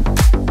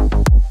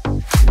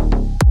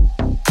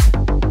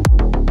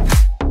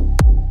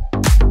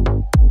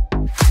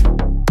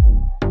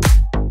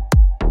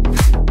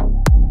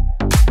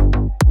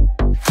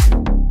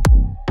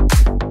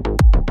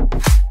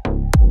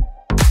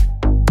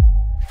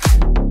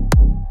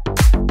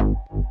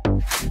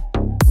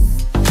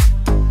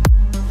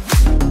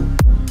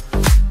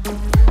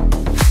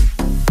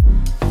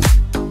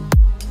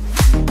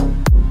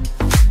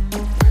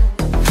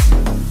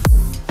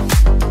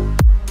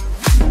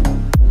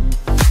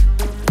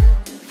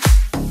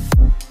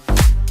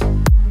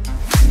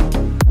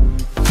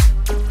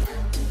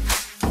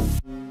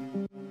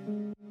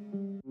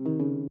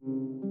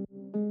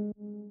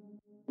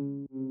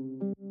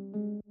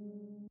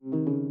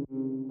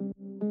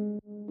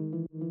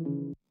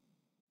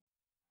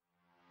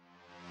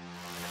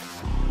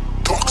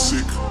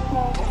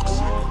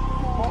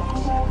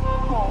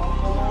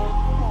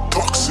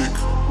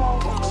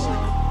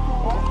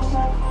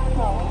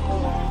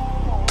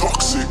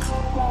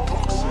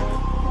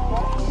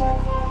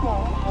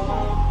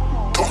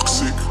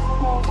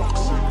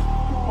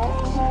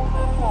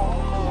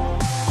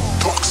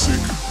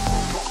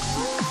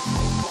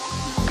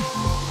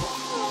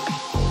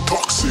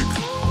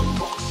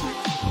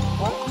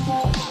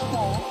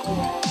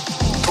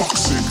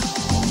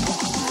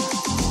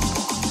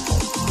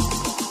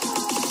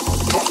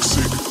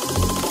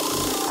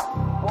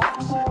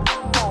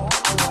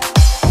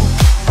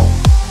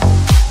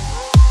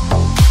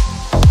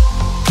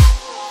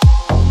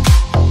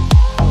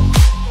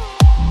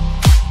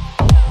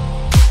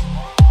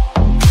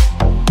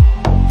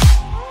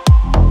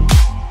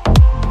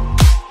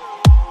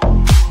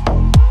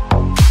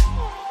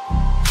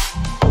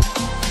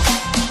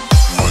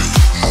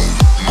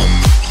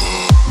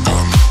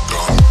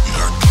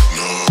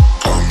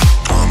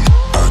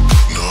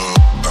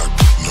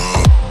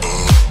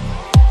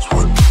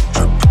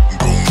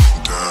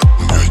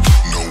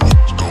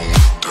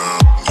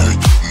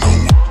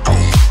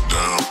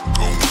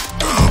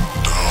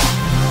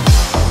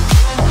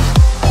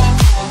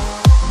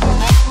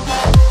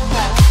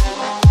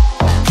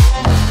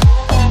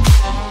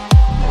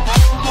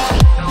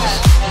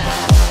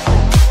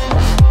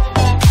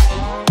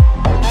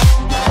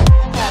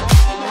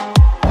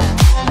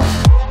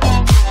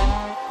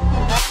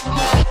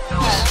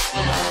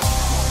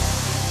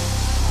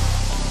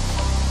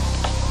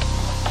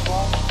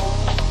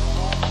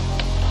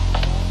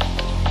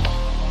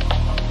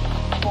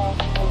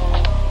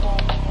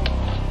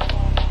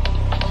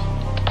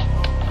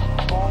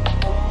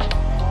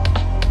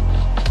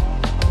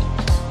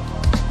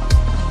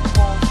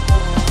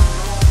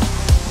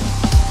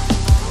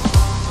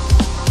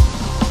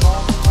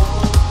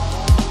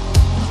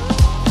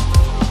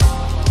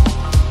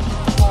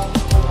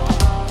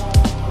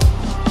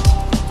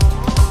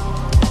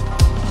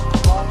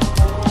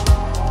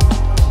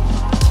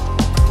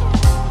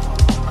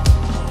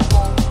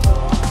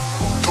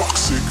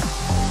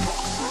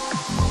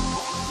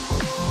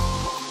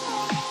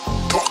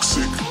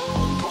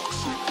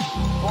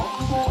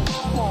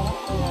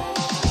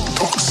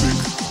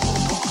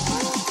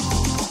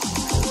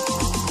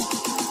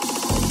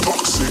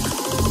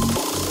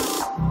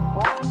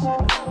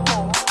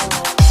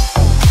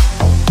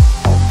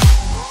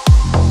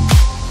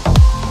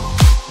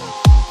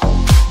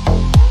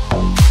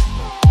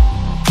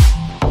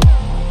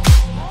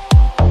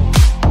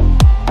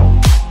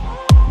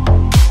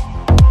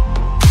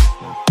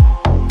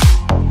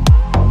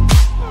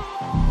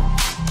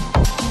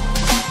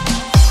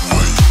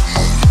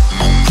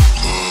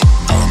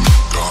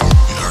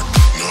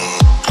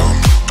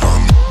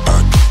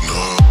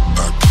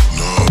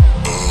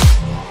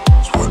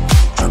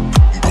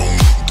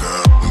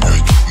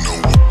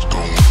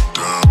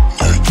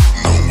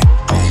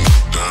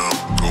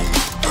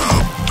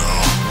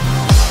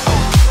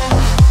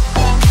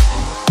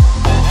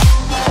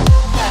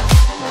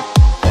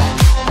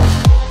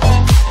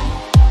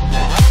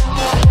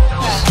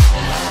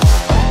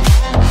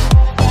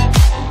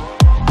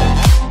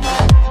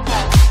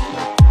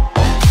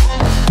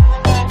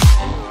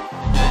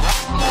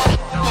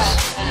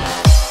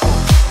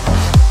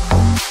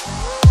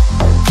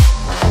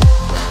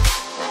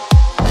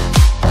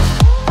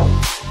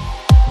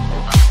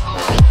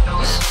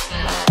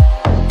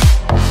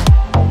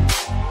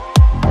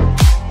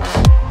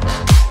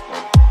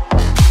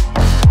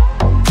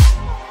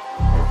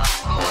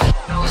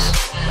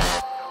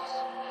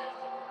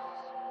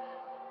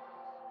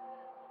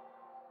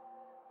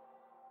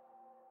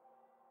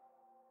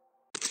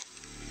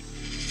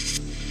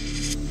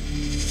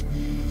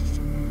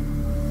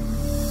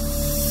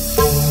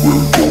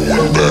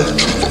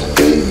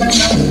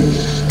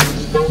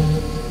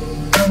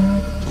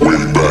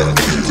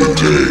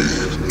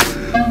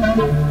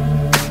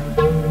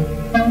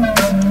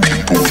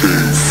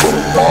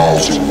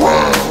 miles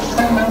around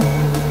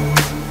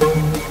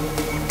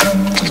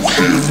to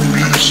hear the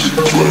music.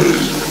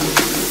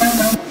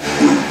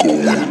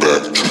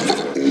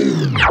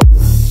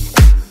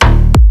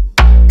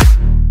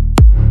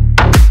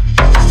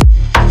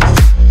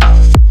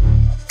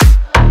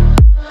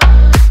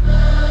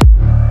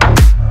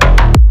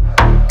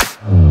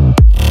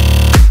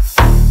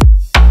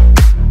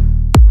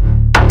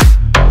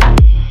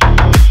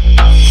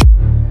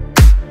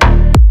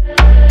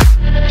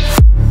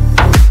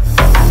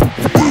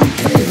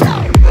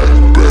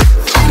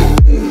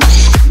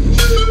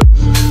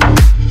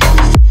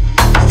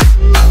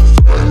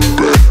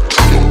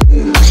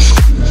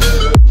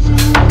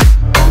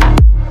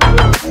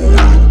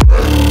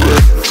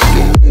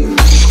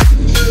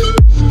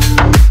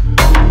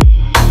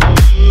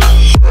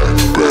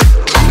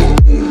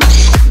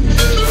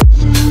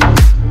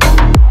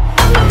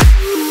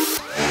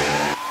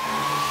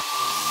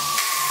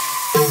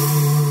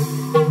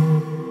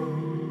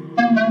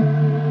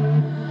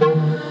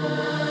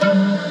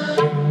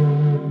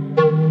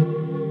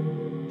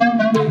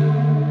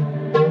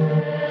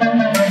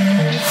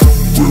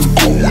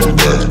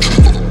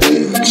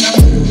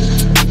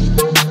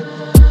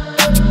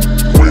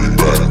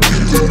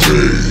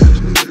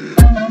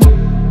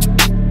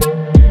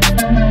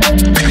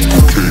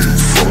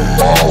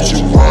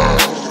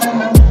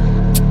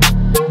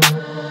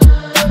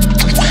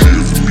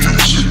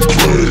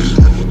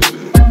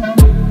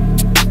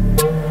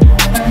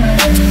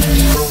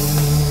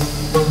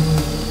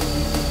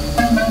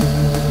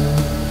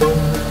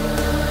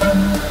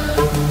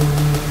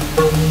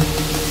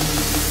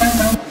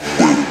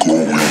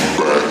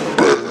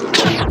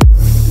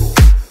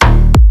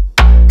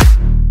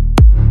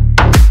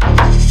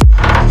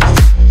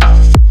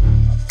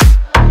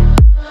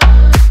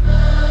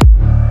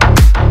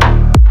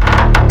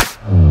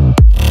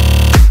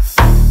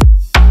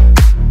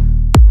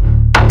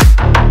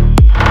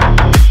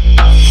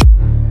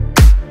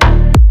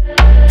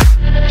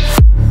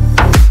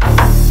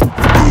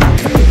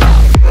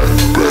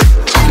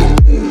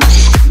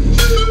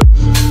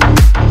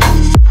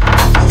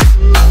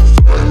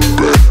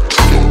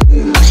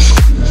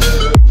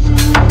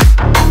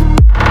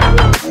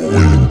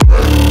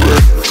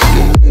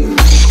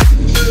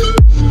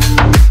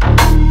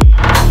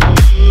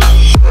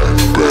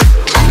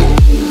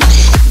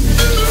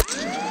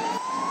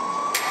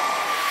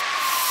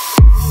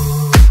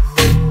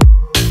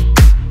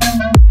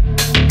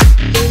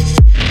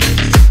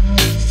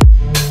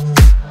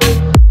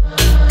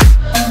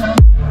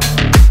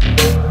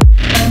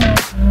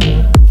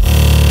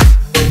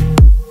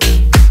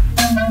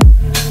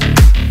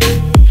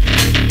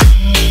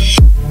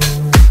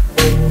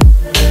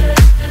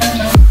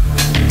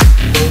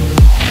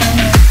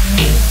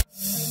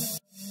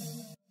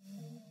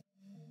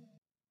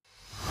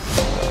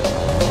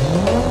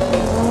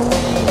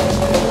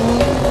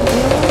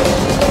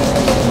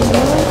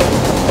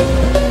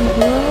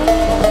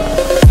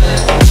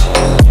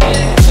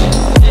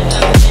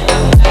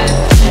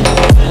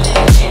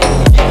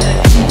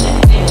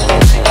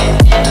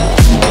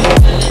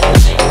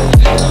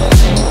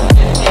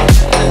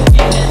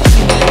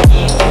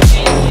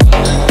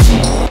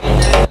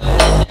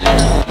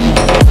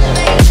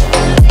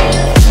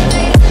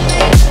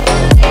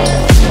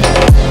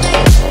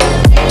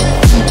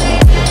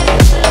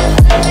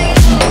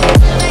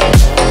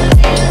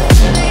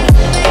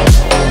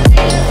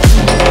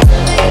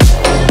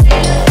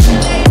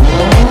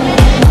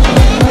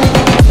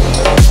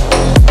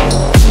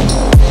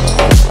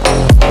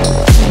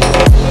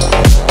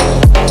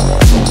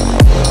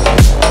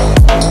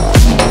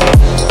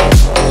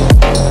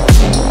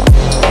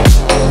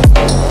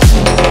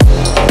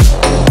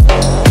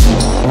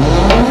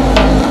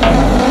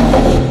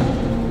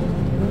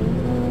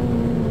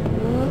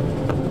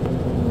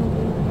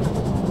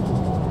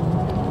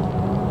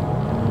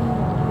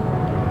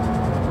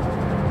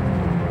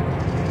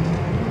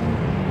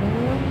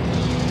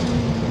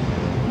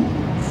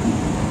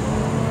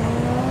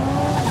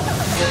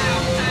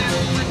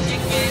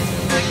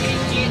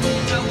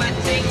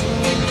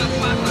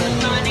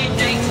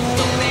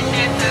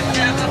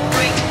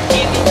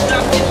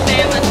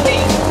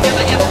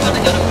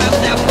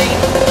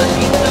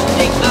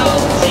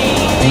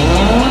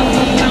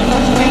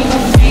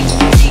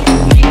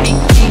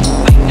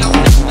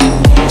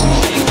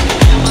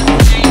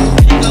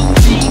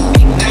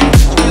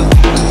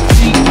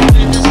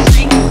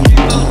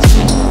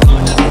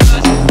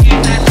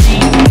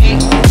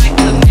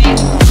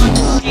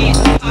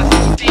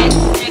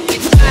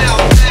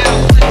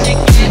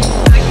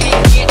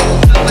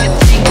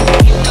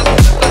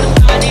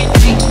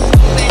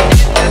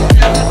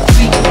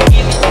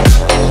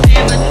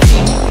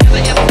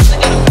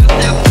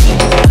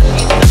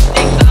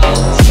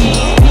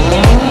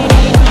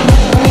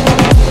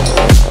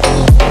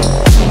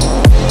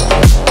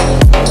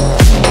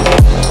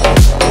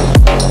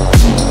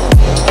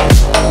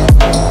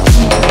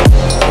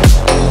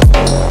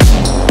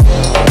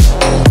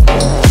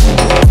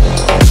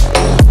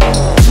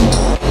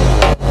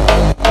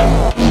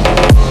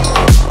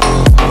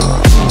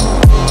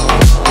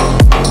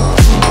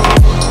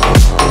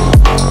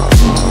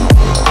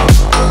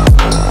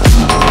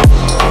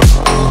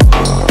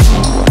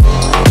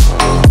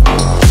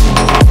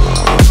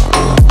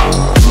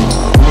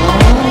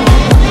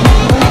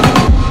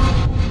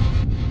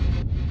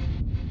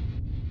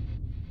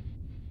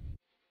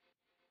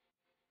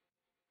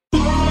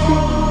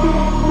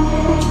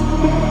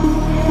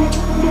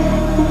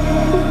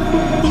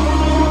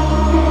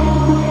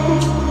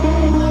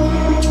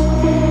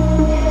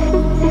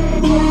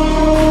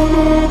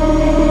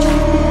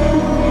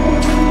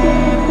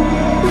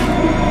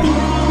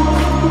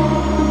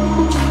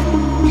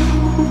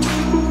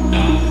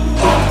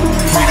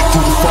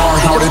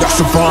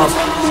 survive.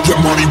 Get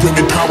money,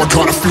 women, power,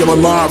 gotta feel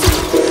alive.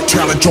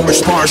 Talent don't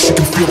expire, she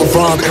can feel the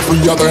vibe. Every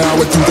other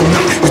hour through the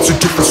night, it's a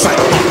different sight.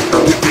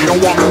 Yeah, they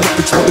don't want me up,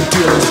 it's for the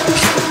dealers.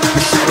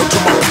 And shout out to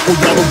my people,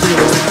 y'all the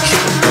realest.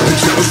 They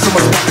jealous of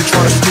my spot, they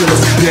try to steal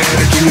us. Yeah,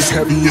 energy is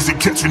heavy as it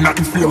gets, and I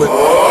can feel it.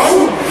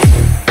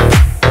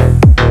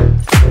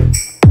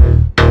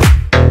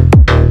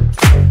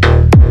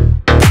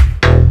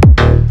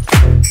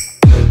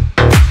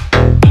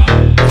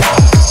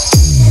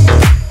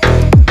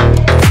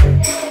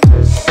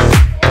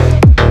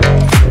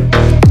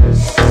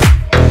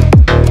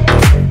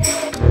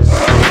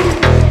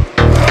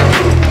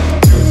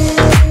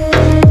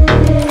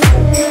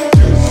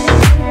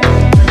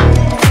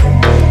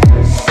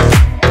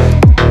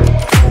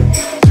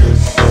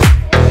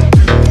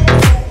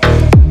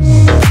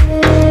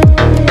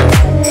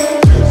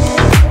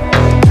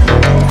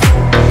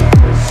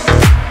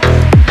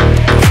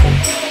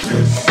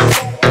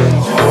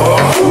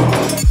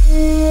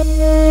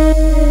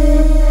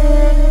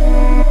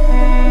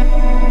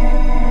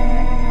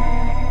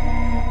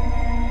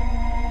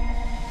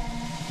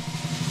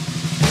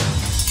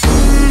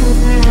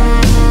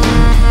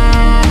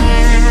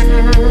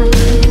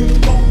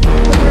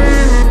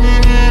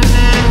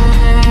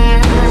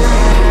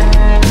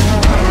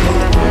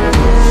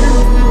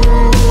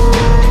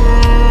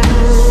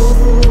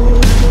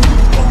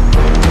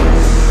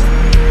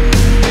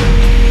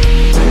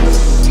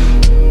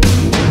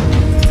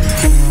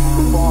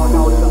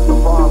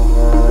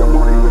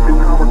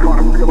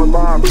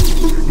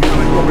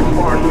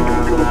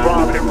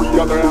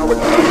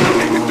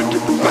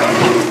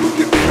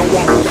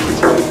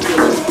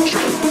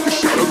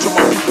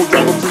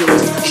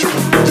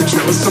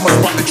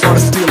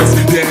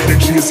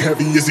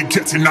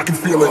 And I can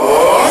feel it.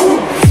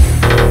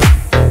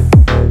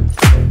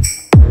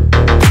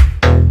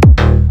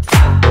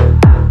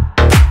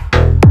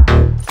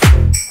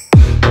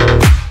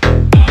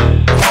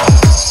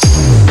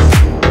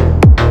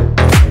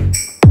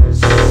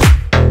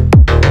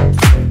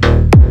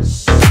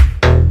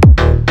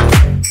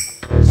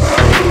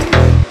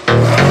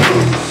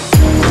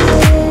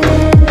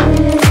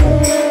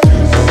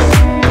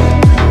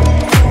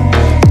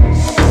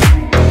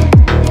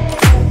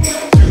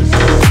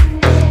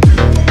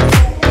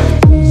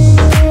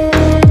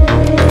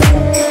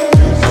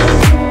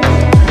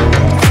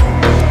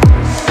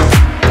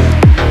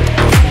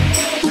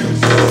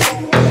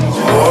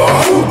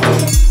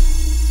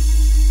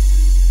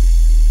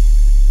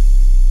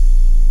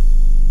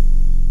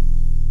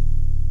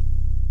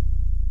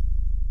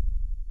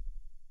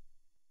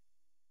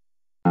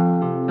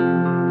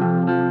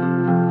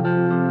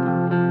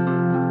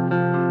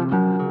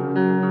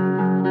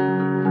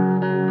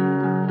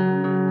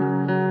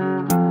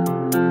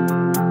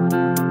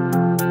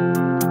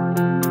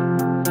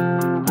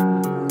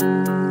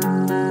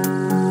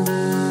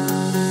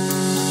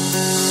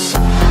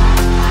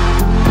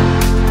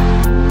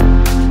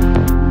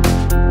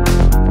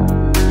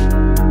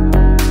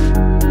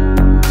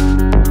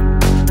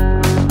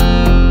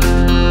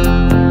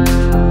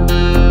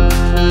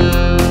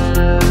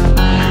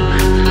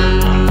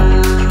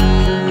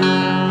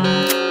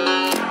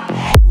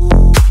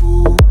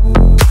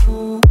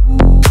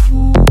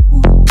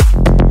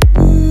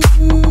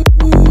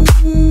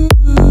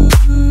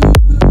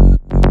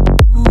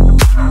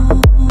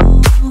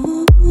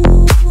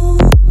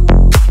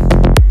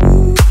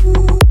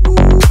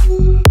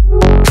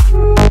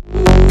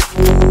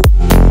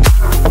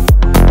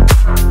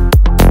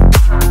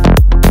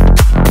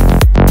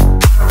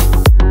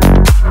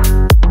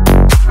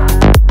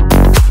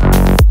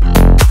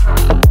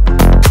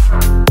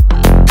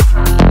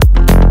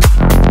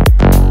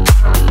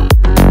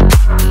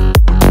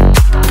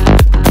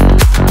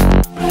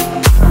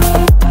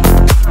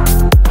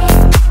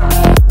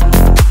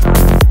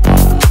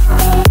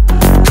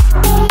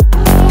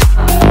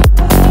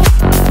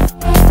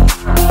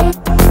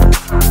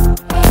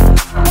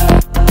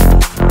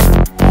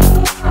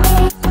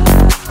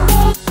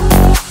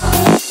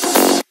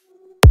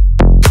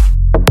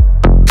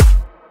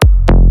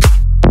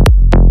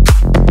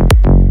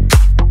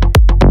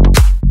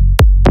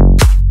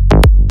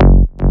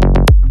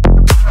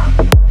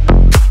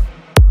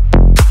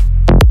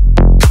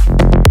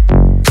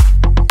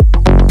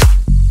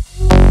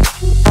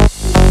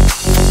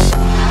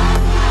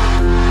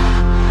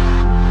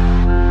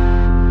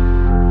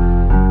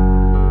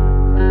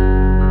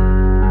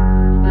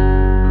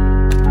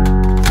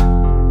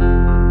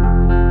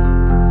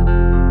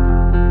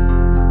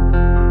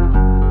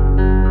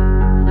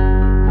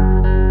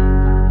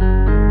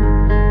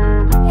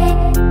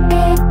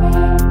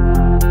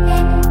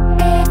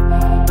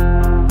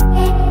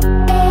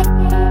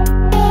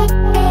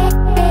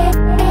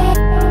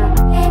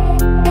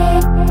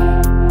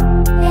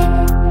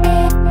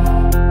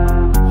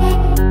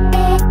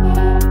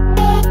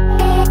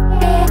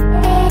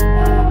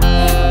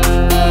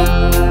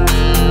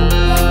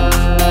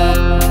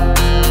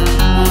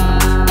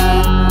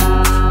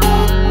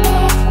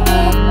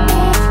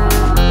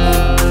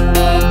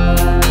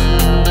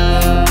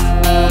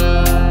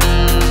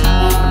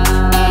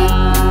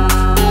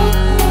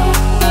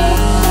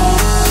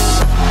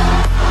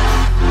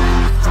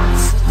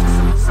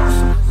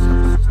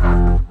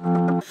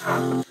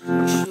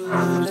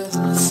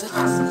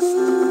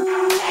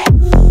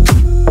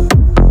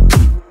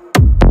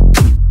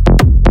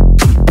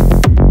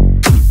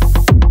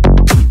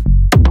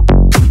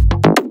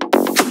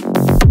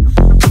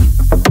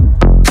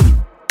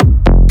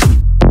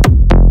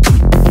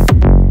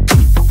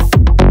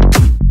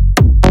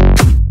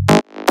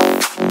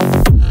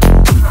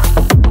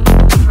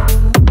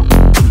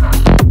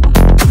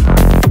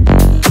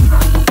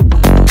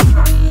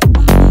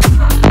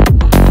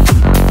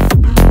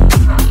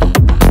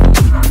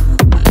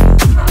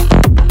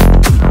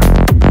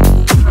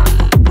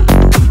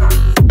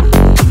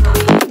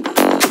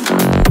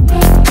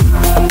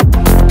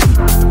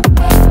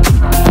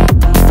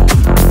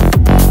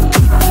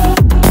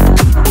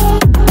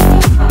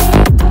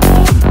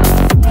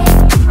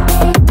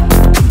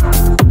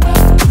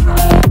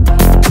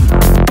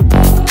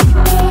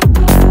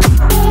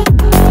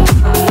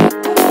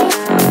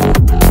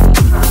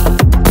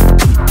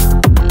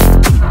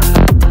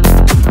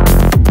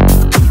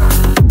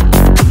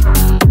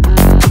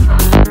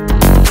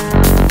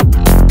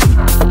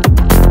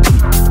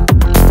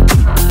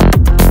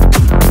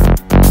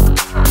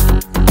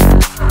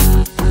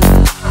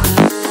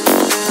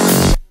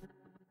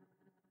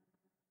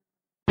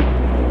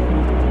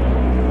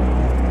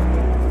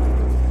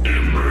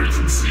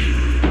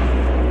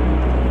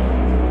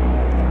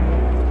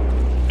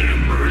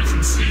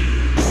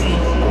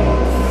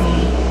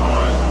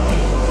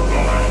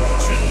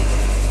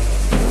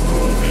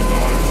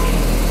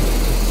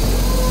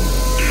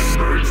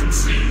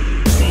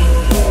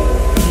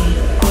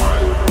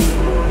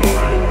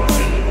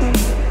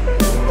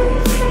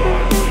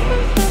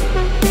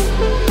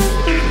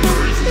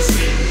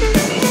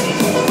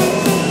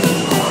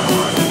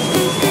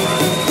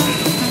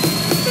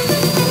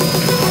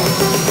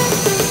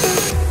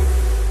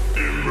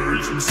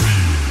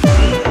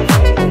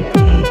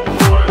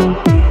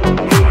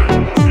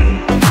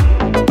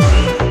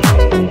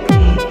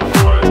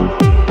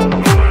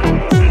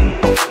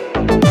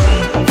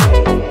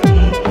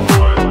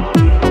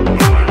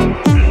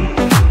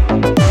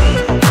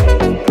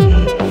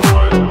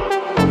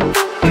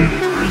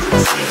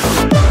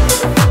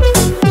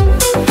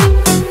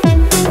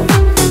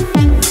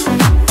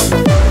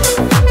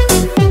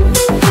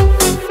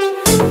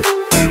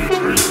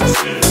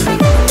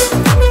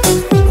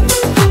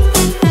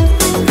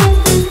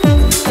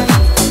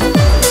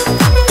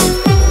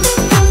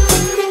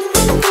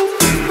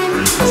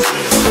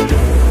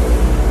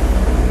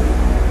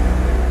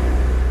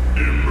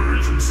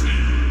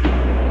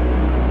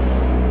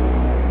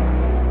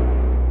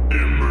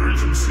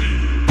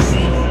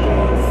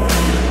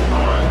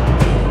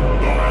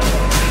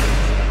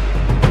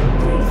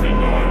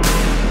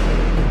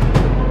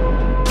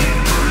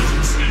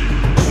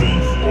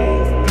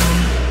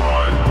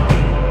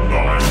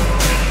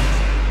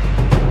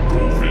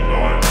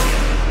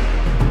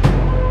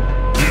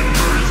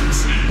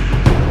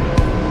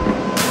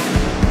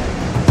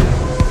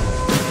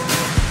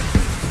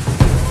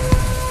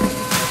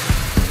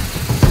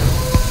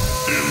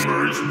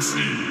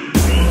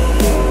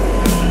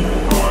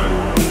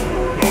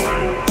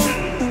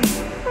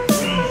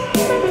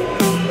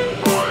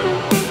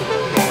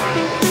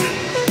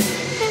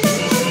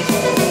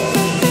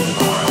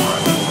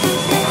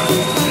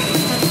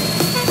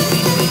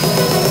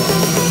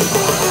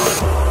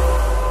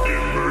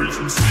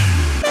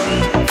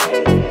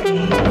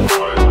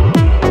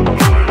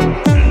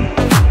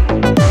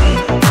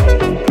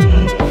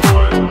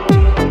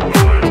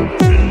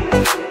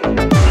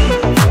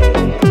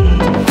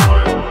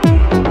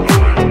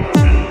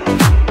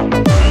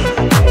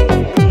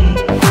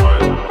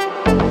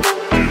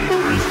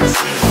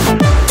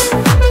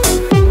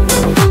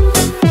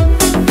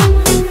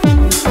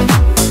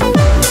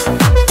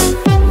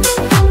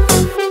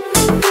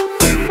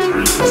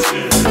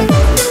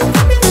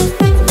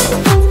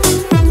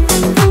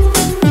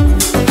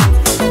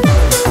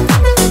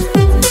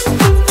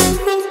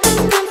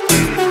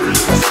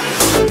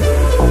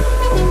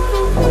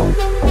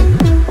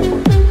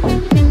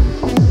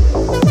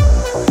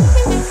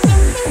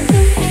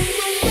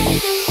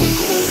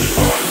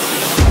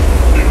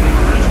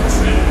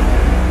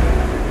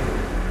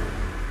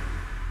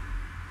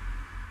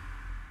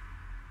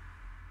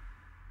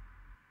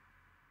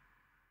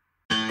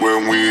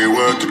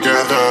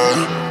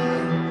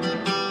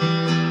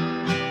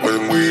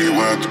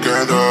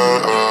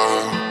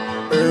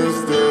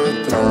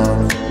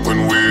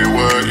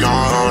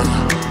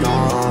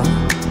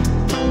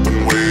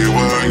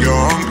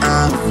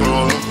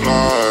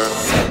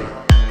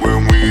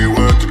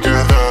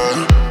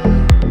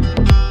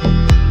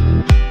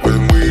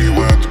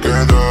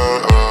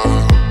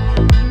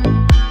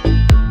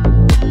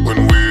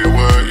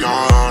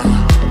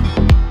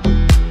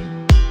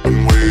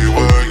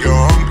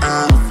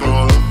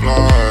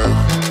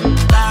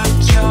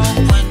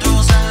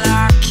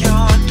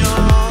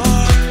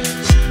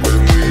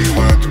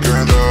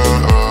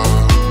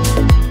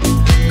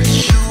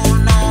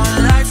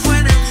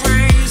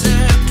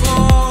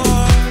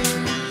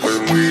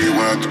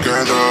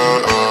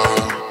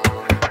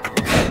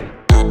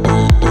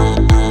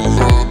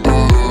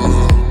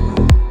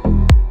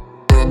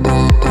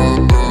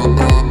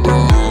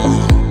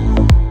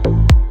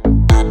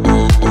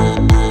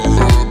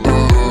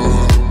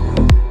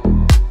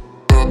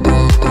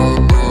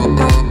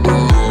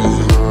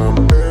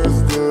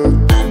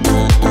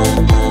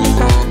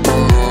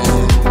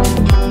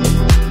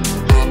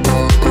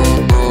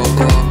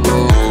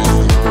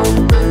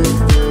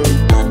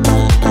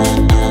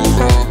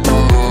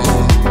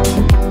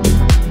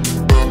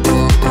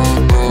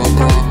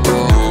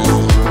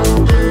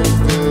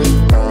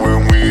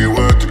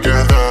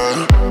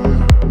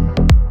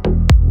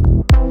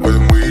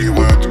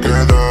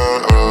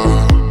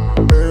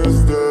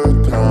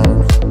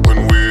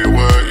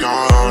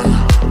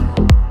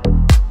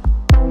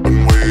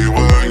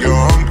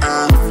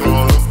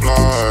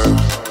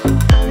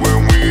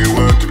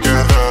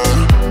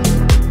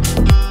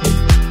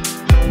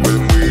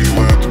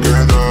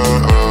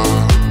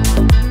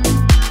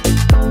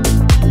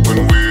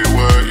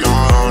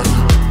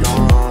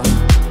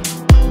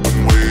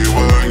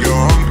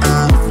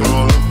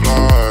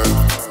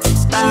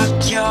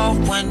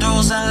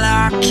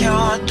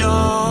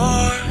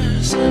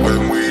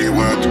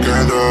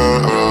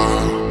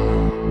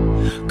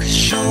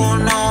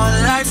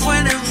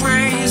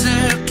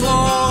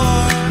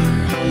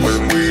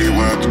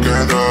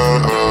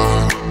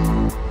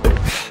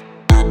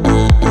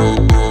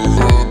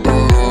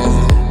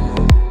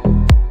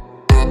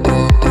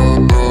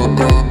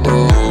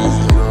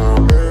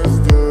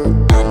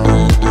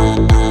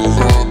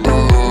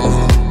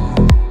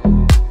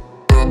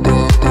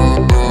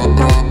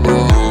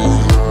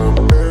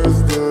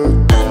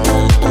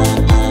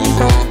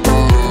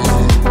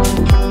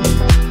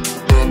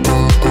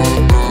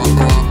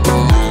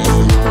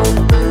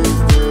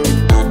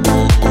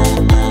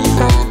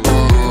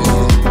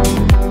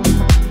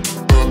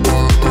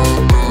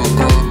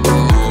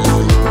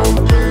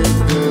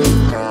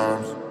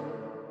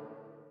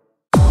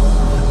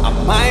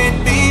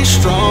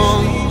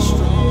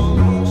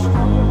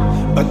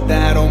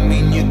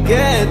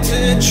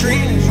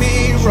 treating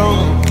me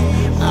wrong.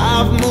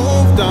 I've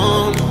moved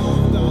on.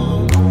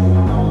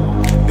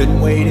 Been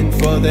waiting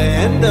for the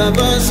end of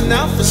us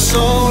now for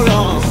so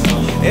long.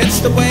 It's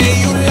the way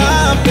you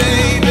lie,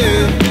 baby,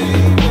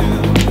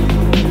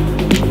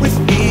 with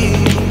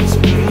ease.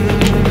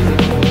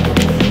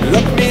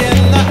 Look me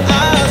in the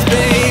eyes,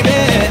 baby,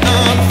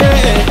 I'm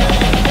free.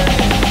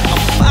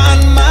 I'll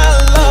find my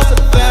love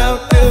without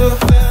you.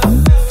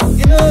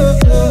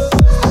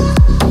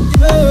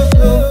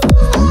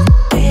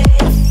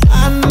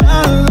 Find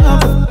my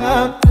love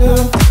without you.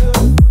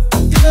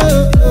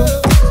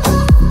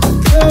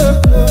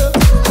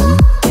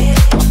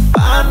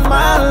 Find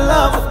my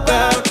love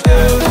without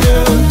you.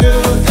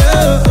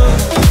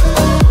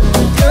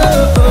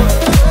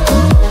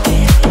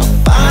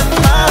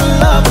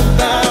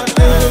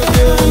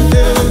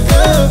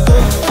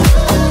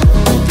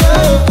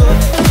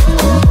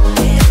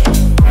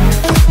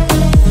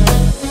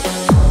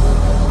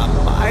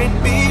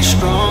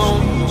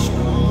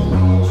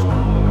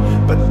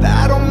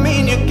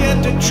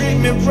 Treat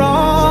me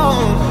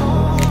wrong.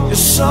 You're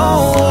so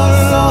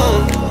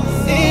alone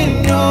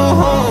in your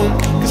home,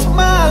 'cause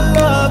my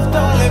love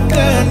don't live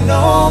there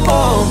no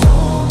more.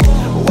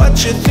 What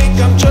you think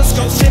I'm just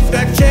gonna sit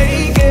back,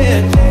 take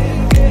it?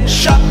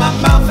 Shut my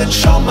mouth and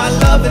show my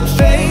love and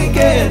fake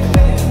it.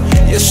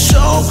 You're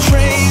so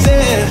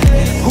crazy,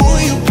 who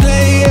you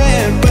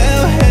playing?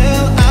 Well,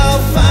 hell,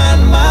 I'll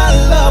find my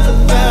love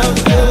without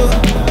you.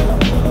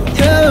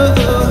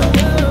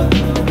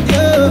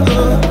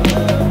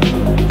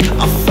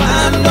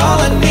 All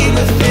I need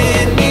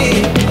within me,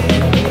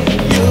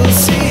 you'll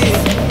see.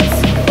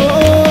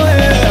 Oh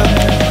yeah,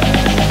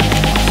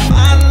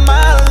 find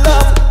my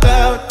love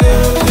without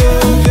you.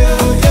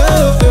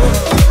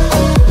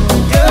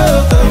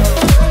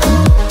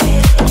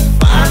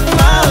 Find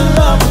my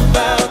love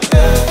without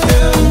you.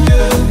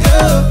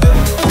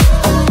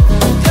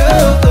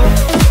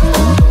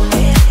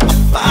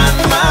 Find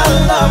my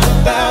love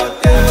without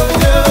you.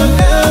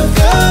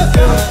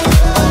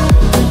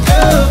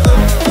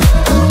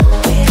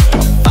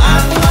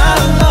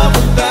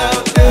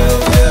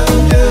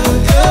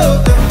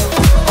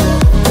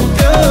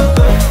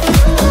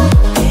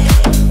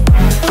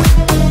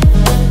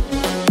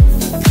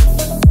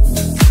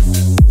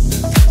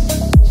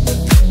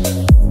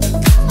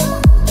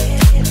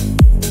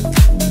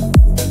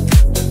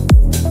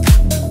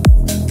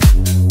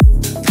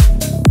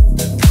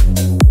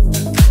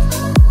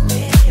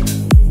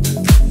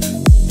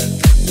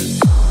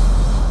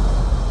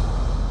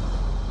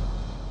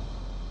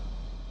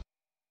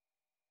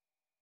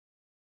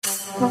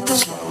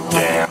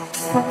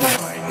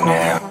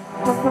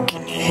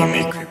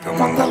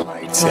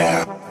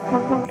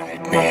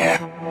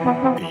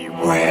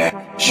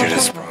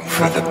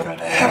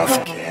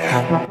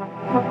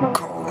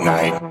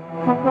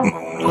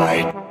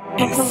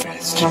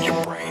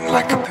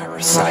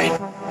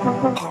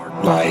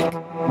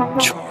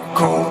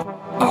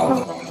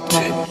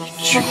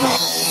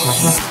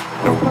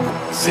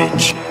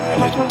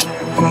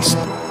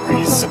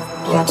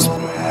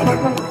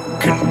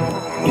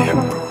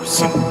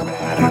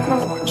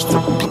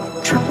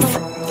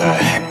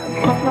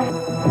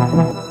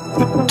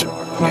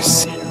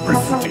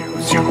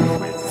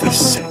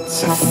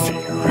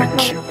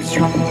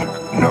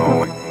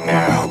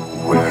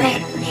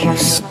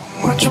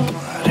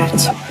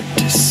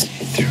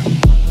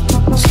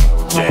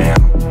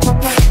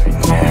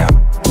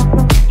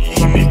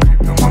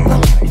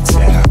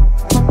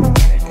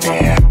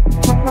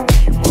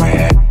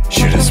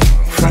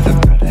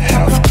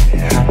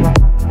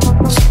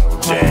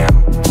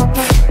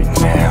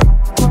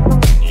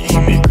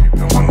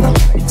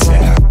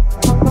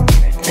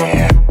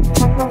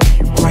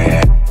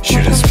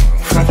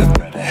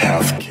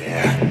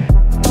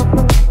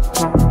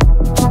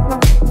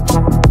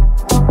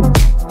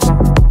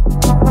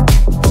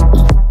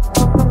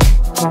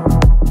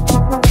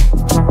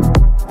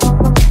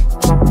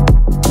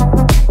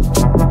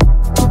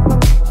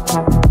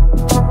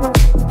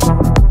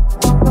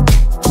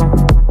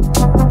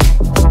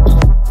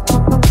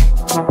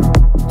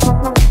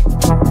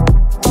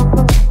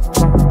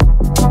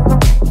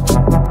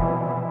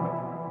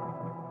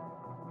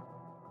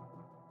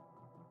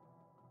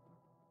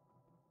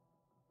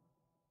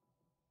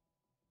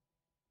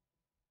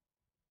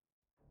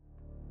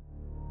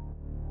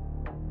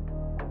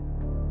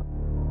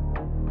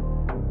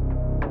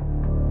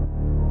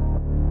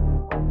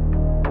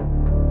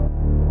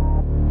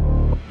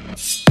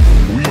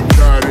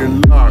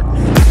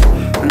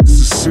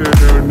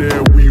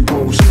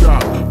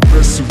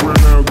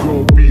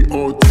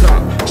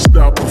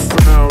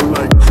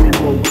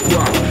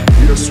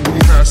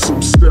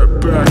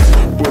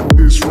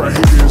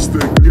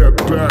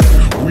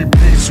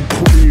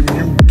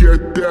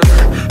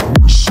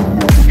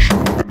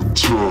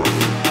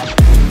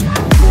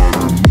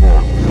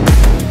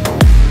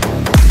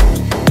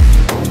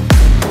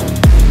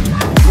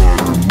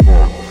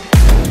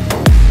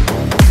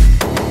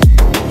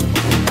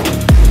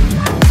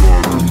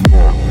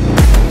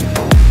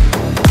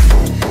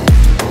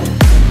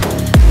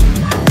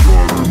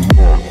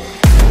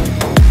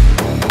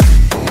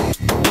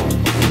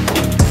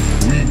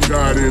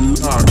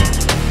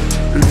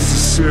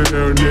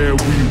 down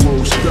and we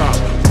won't stop.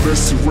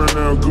 Mess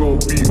around, gon'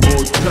 be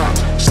on top.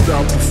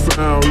 Stop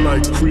profound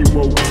like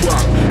Cremo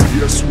Crop.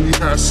 Yes, we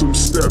had some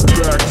step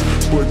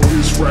backs, but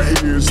this right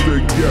here is the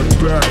get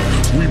back.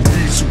 We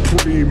be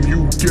supreme,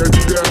 you get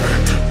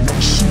that?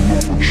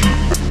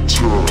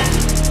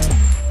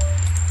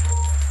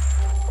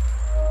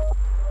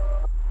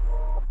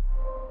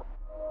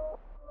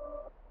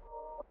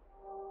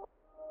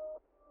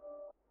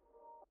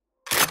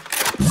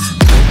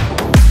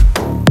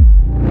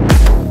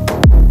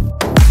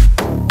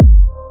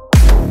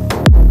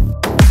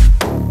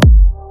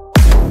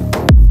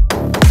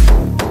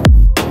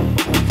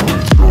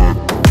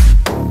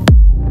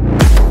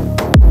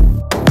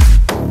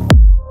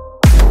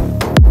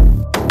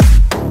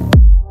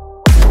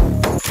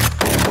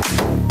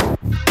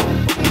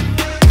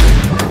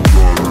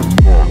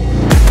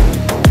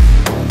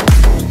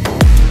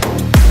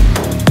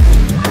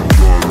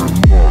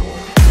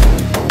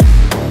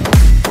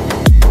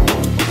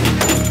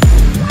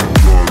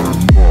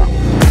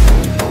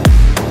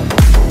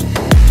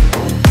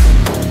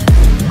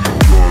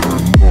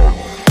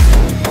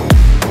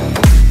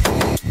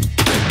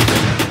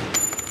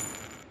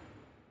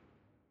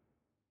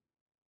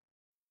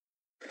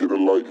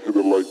 Hit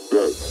it like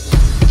that.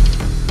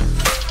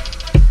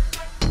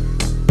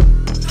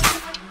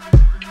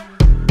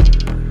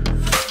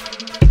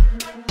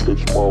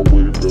 Catch my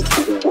wave, then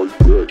throw it right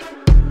back.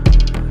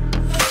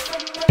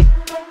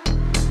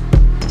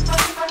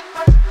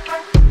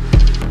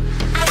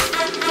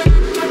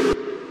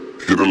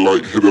 Hit it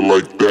like that. Hit it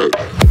like that.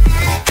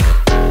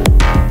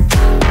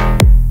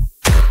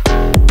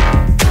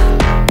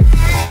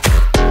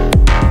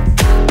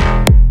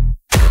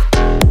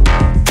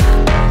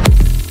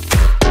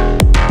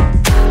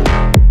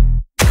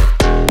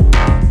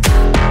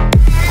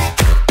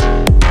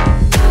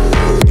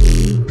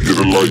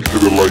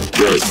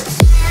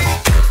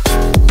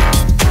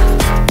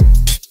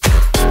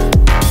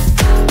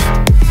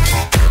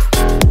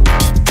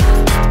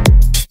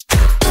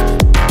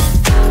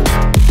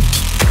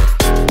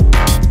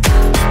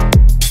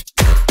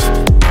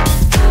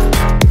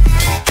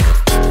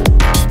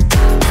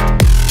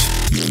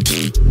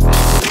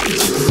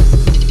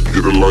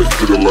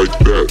 Hit it like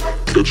that.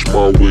 Catch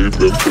my wave,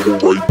 then throw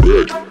it right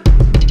back.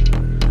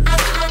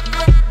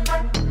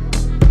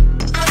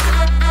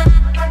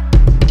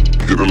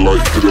 Hit it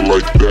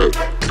like that.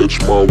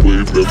 Catch my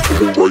wave, then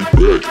throw it right back. Catch my wave, then throw it right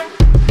back.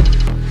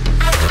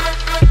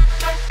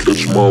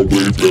 Catch my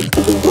wave, then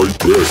throw it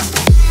right back.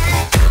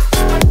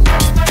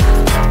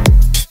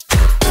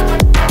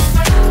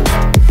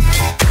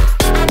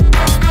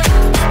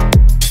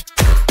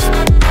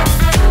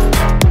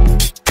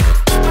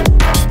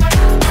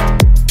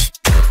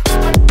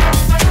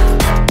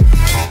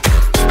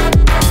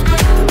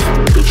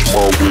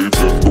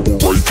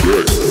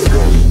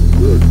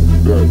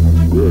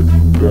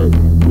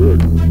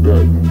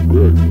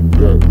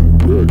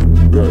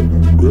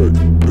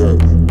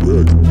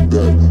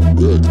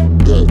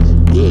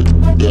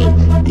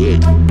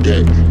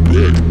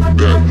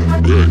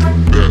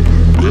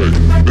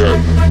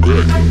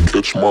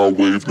 Catch my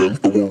wave, then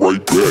throw it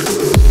right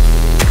back.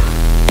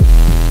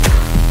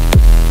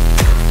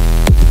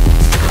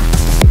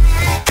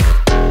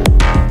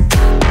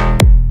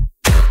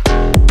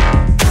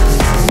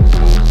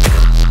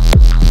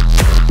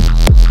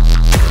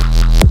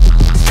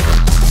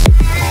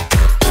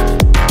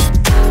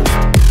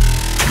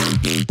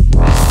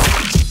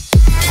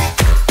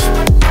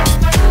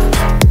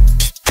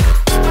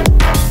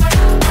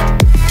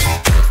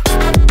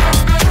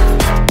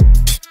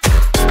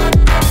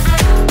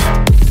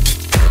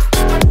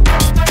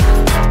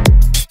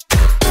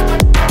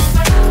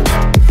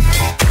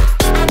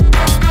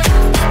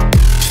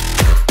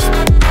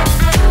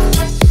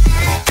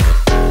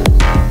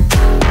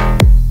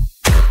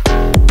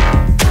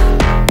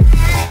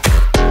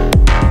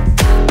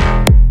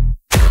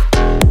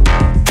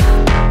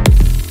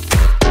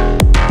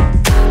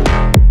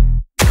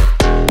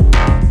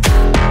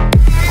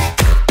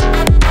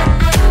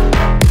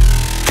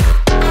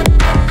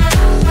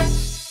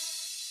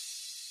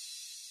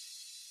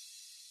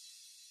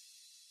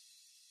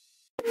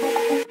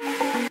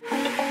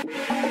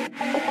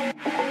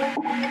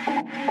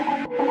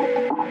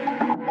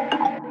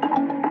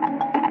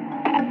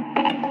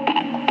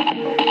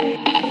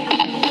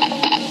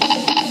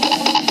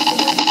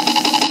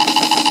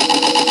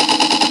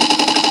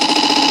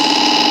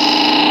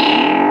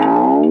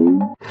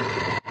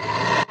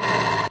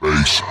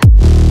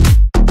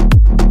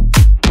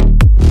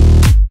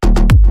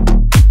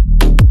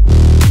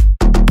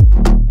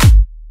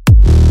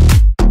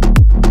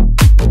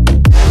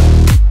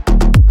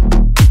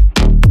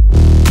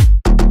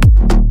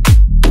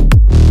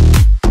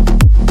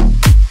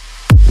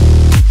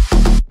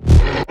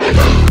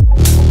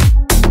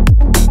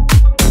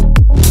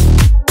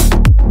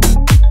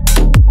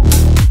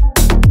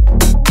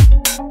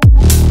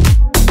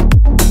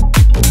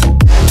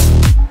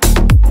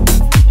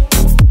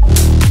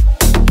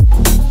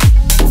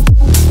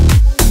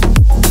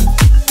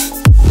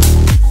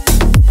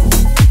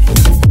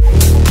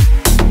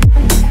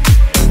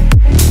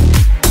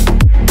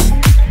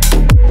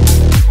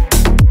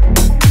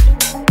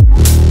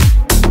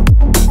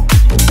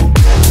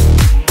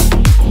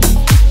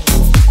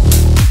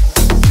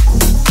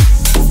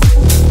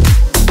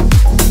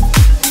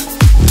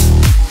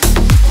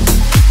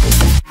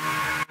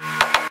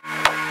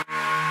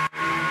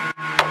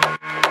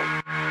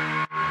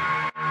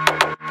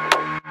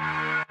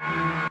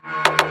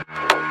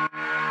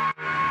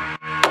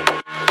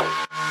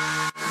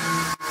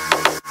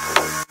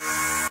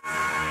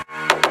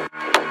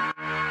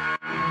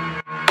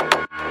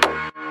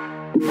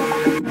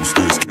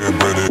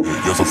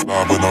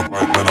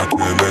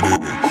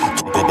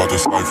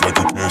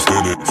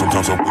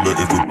 I wonder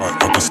if we're right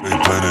off the same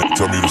planet.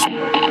 Tell me this,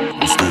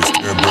 who stays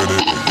can't burn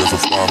it. Yes, a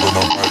fly, but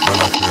I'm right, man,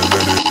 I can't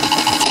let it.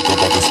 Talk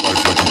about this life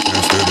like you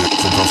can't stand it.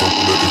 Sometimes I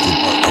wonder if we're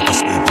right off the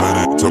same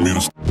planet. Tell me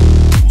this,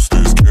 who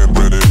stays can't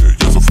burn it.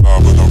 Yes, a fly,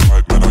 but I'm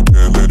right, man, I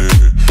can't let it.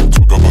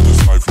 Talk about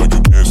this life like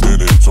you can't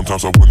stand it.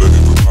 Sometimes I wonder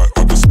if we're right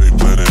off the same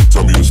planet.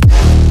 Tell me this,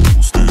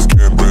 who stays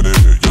can't burn it.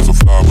 Yes, a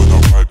fly, but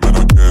I'm right, man,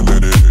 I can't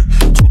let it.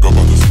 Talk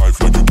about this life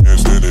like you can't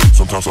stand it.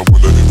 Sometimes I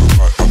wonder if we're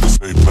right off the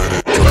same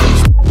planet. Tell me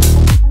this.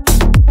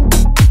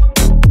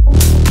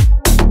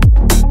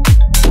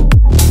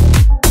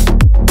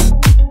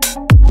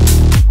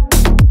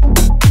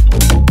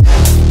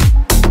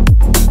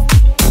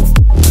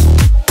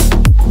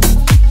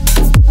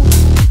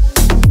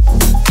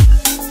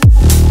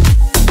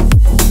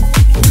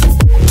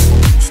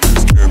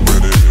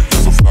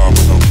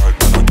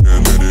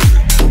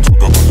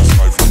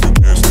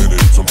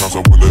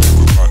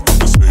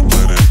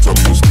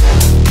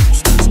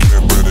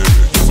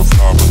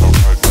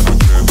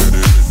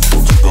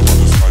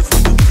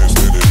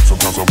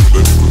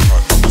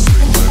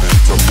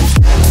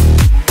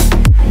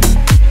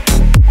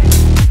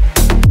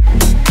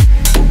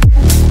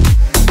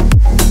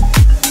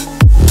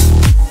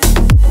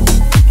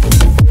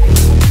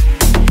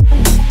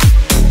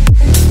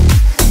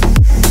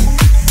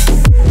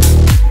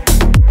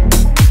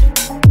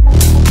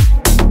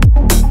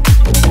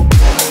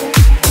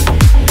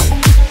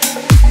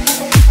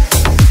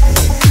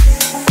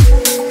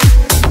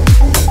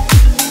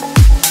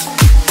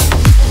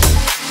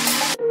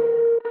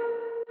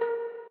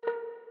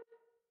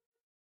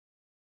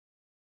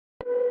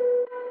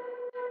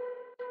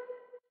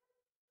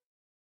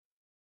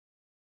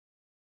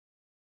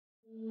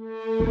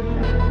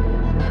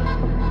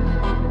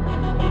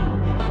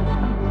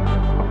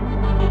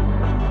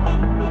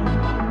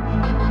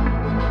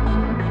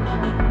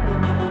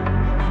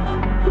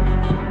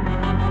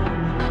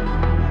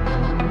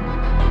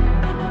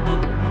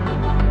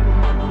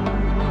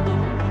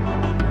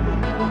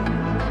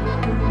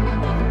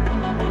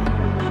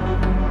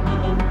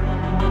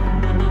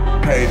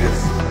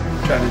 Haters,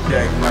 tryna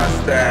jack my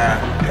style.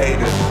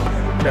 Haters,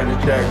 tryna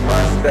jack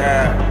my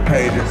style.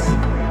 Haters,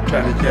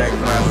 tryna jack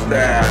my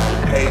style.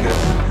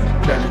 Haters,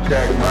 tryna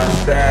jack my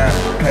style.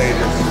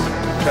 Haters,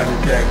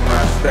 tryna jack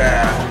my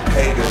style.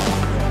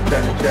 Haters,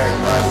 tryna jack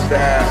my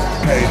style.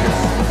 Haters,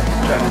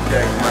 tryna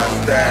jack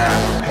my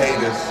style.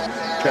 Haters,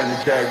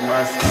 tryna jack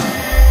my style.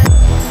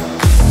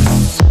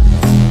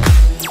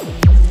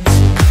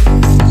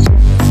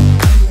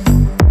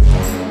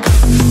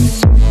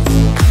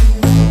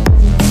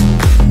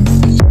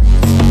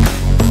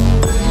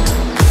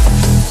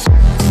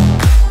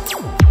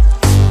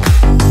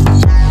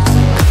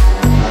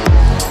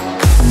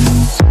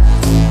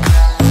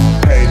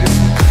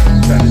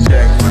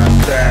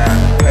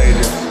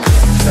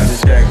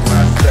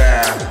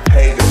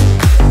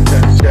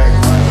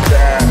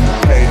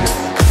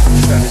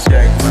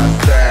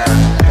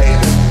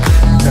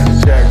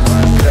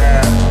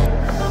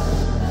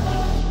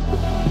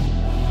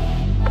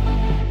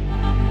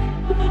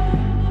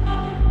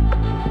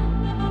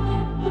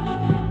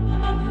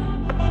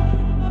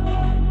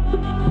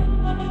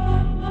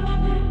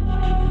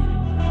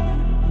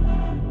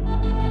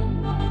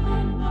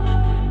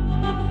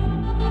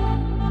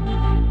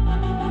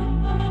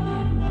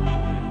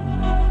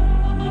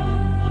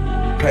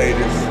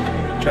 Haters,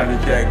 tryna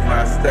jack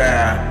my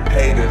style.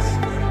 Haters,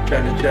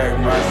 tryna jack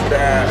my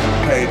style.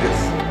 Haters,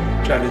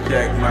 tryna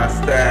jack my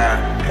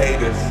style.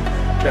 Haters,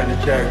 tryna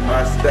jack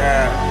my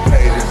style.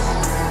 Haters,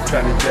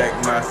 tryna jack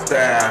my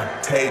style.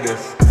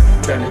 Haters,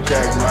 tryna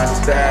jack my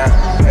style.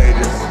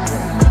 Haters.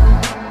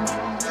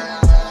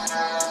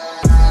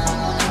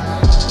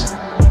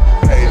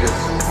 Haters,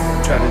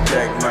 tryna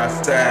jack my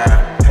style.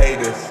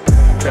 Haters,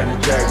 tryna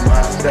jack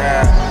my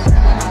style.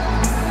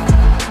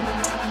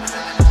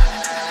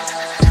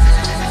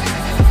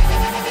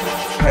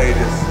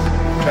 Haters,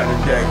 tryna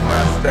jack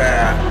my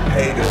style.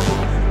 Haters,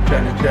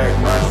 tryna jack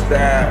my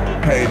style.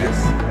 Haters,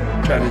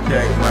 tryna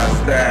jack my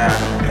style.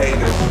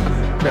 Haters,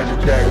 tryna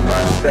jack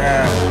my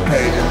style.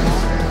 Haters,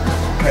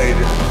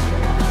 haters,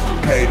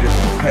 haters,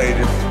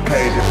 haters,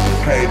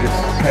 haters,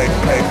 haters,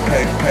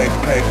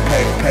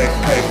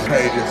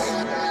 haters,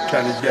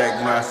 tryna jack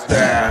my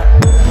style.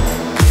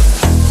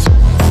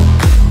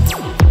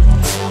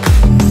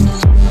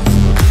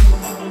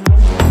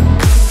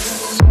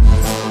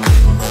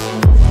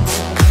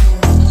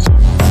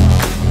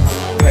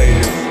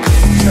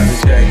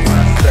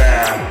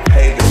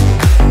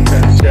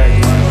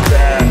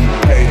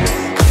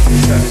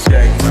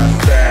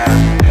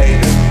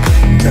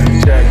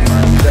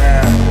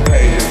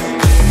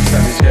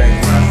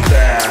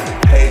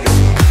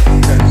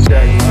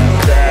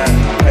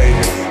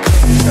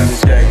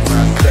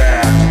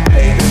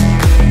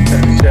 Tryna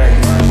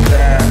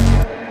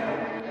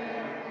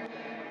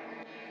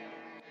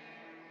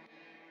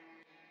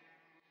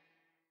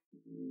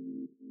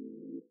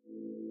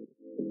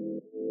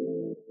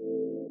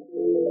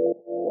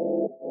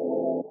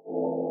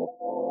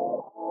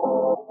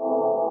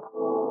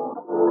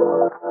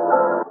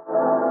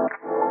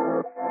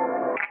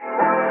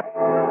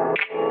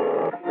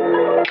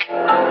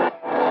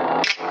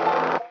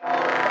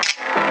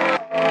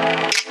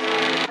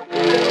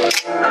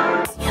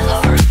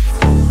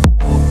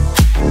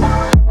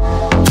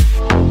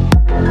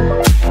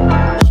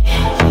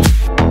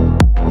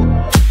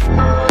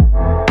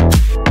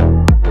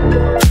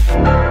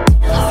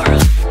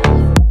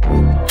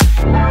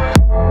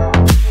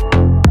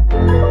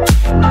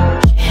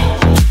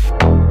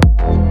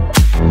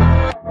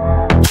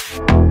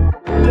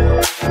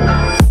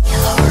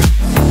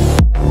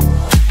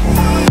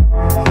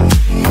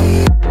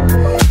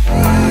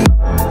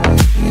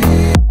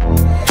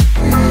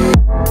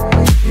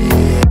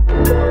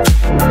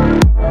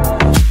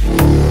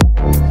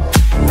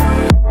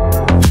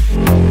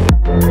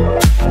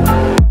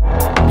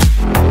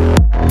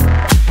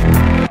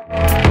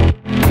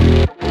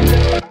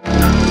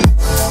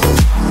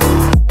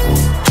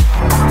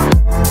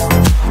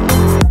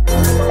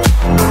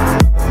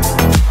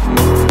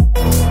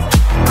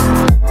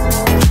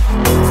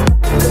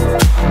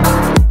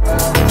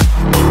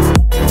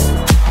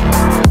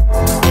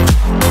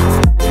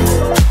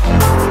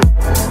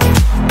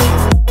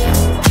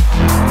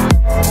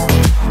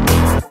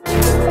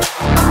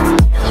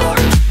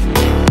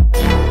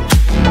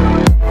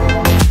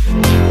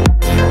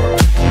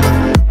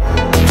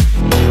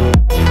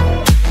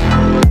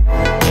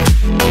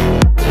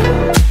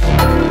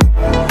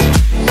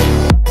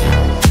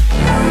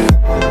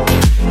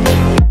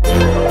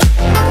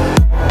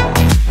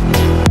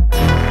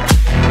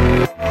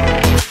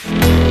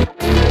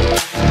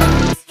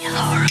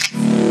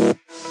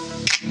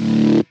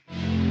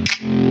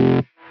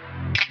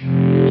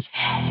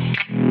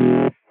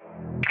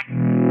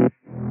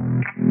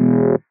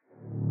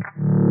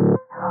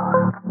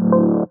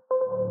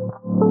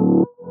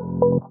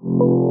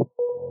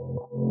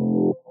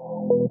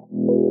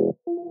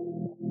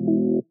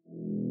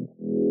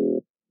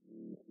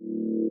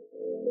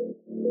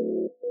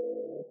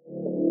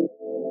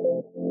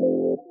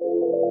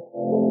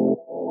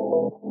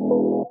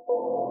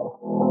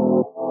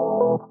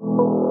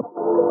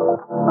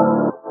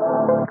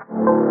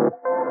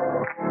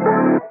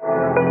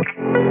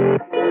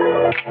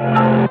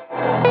Bye.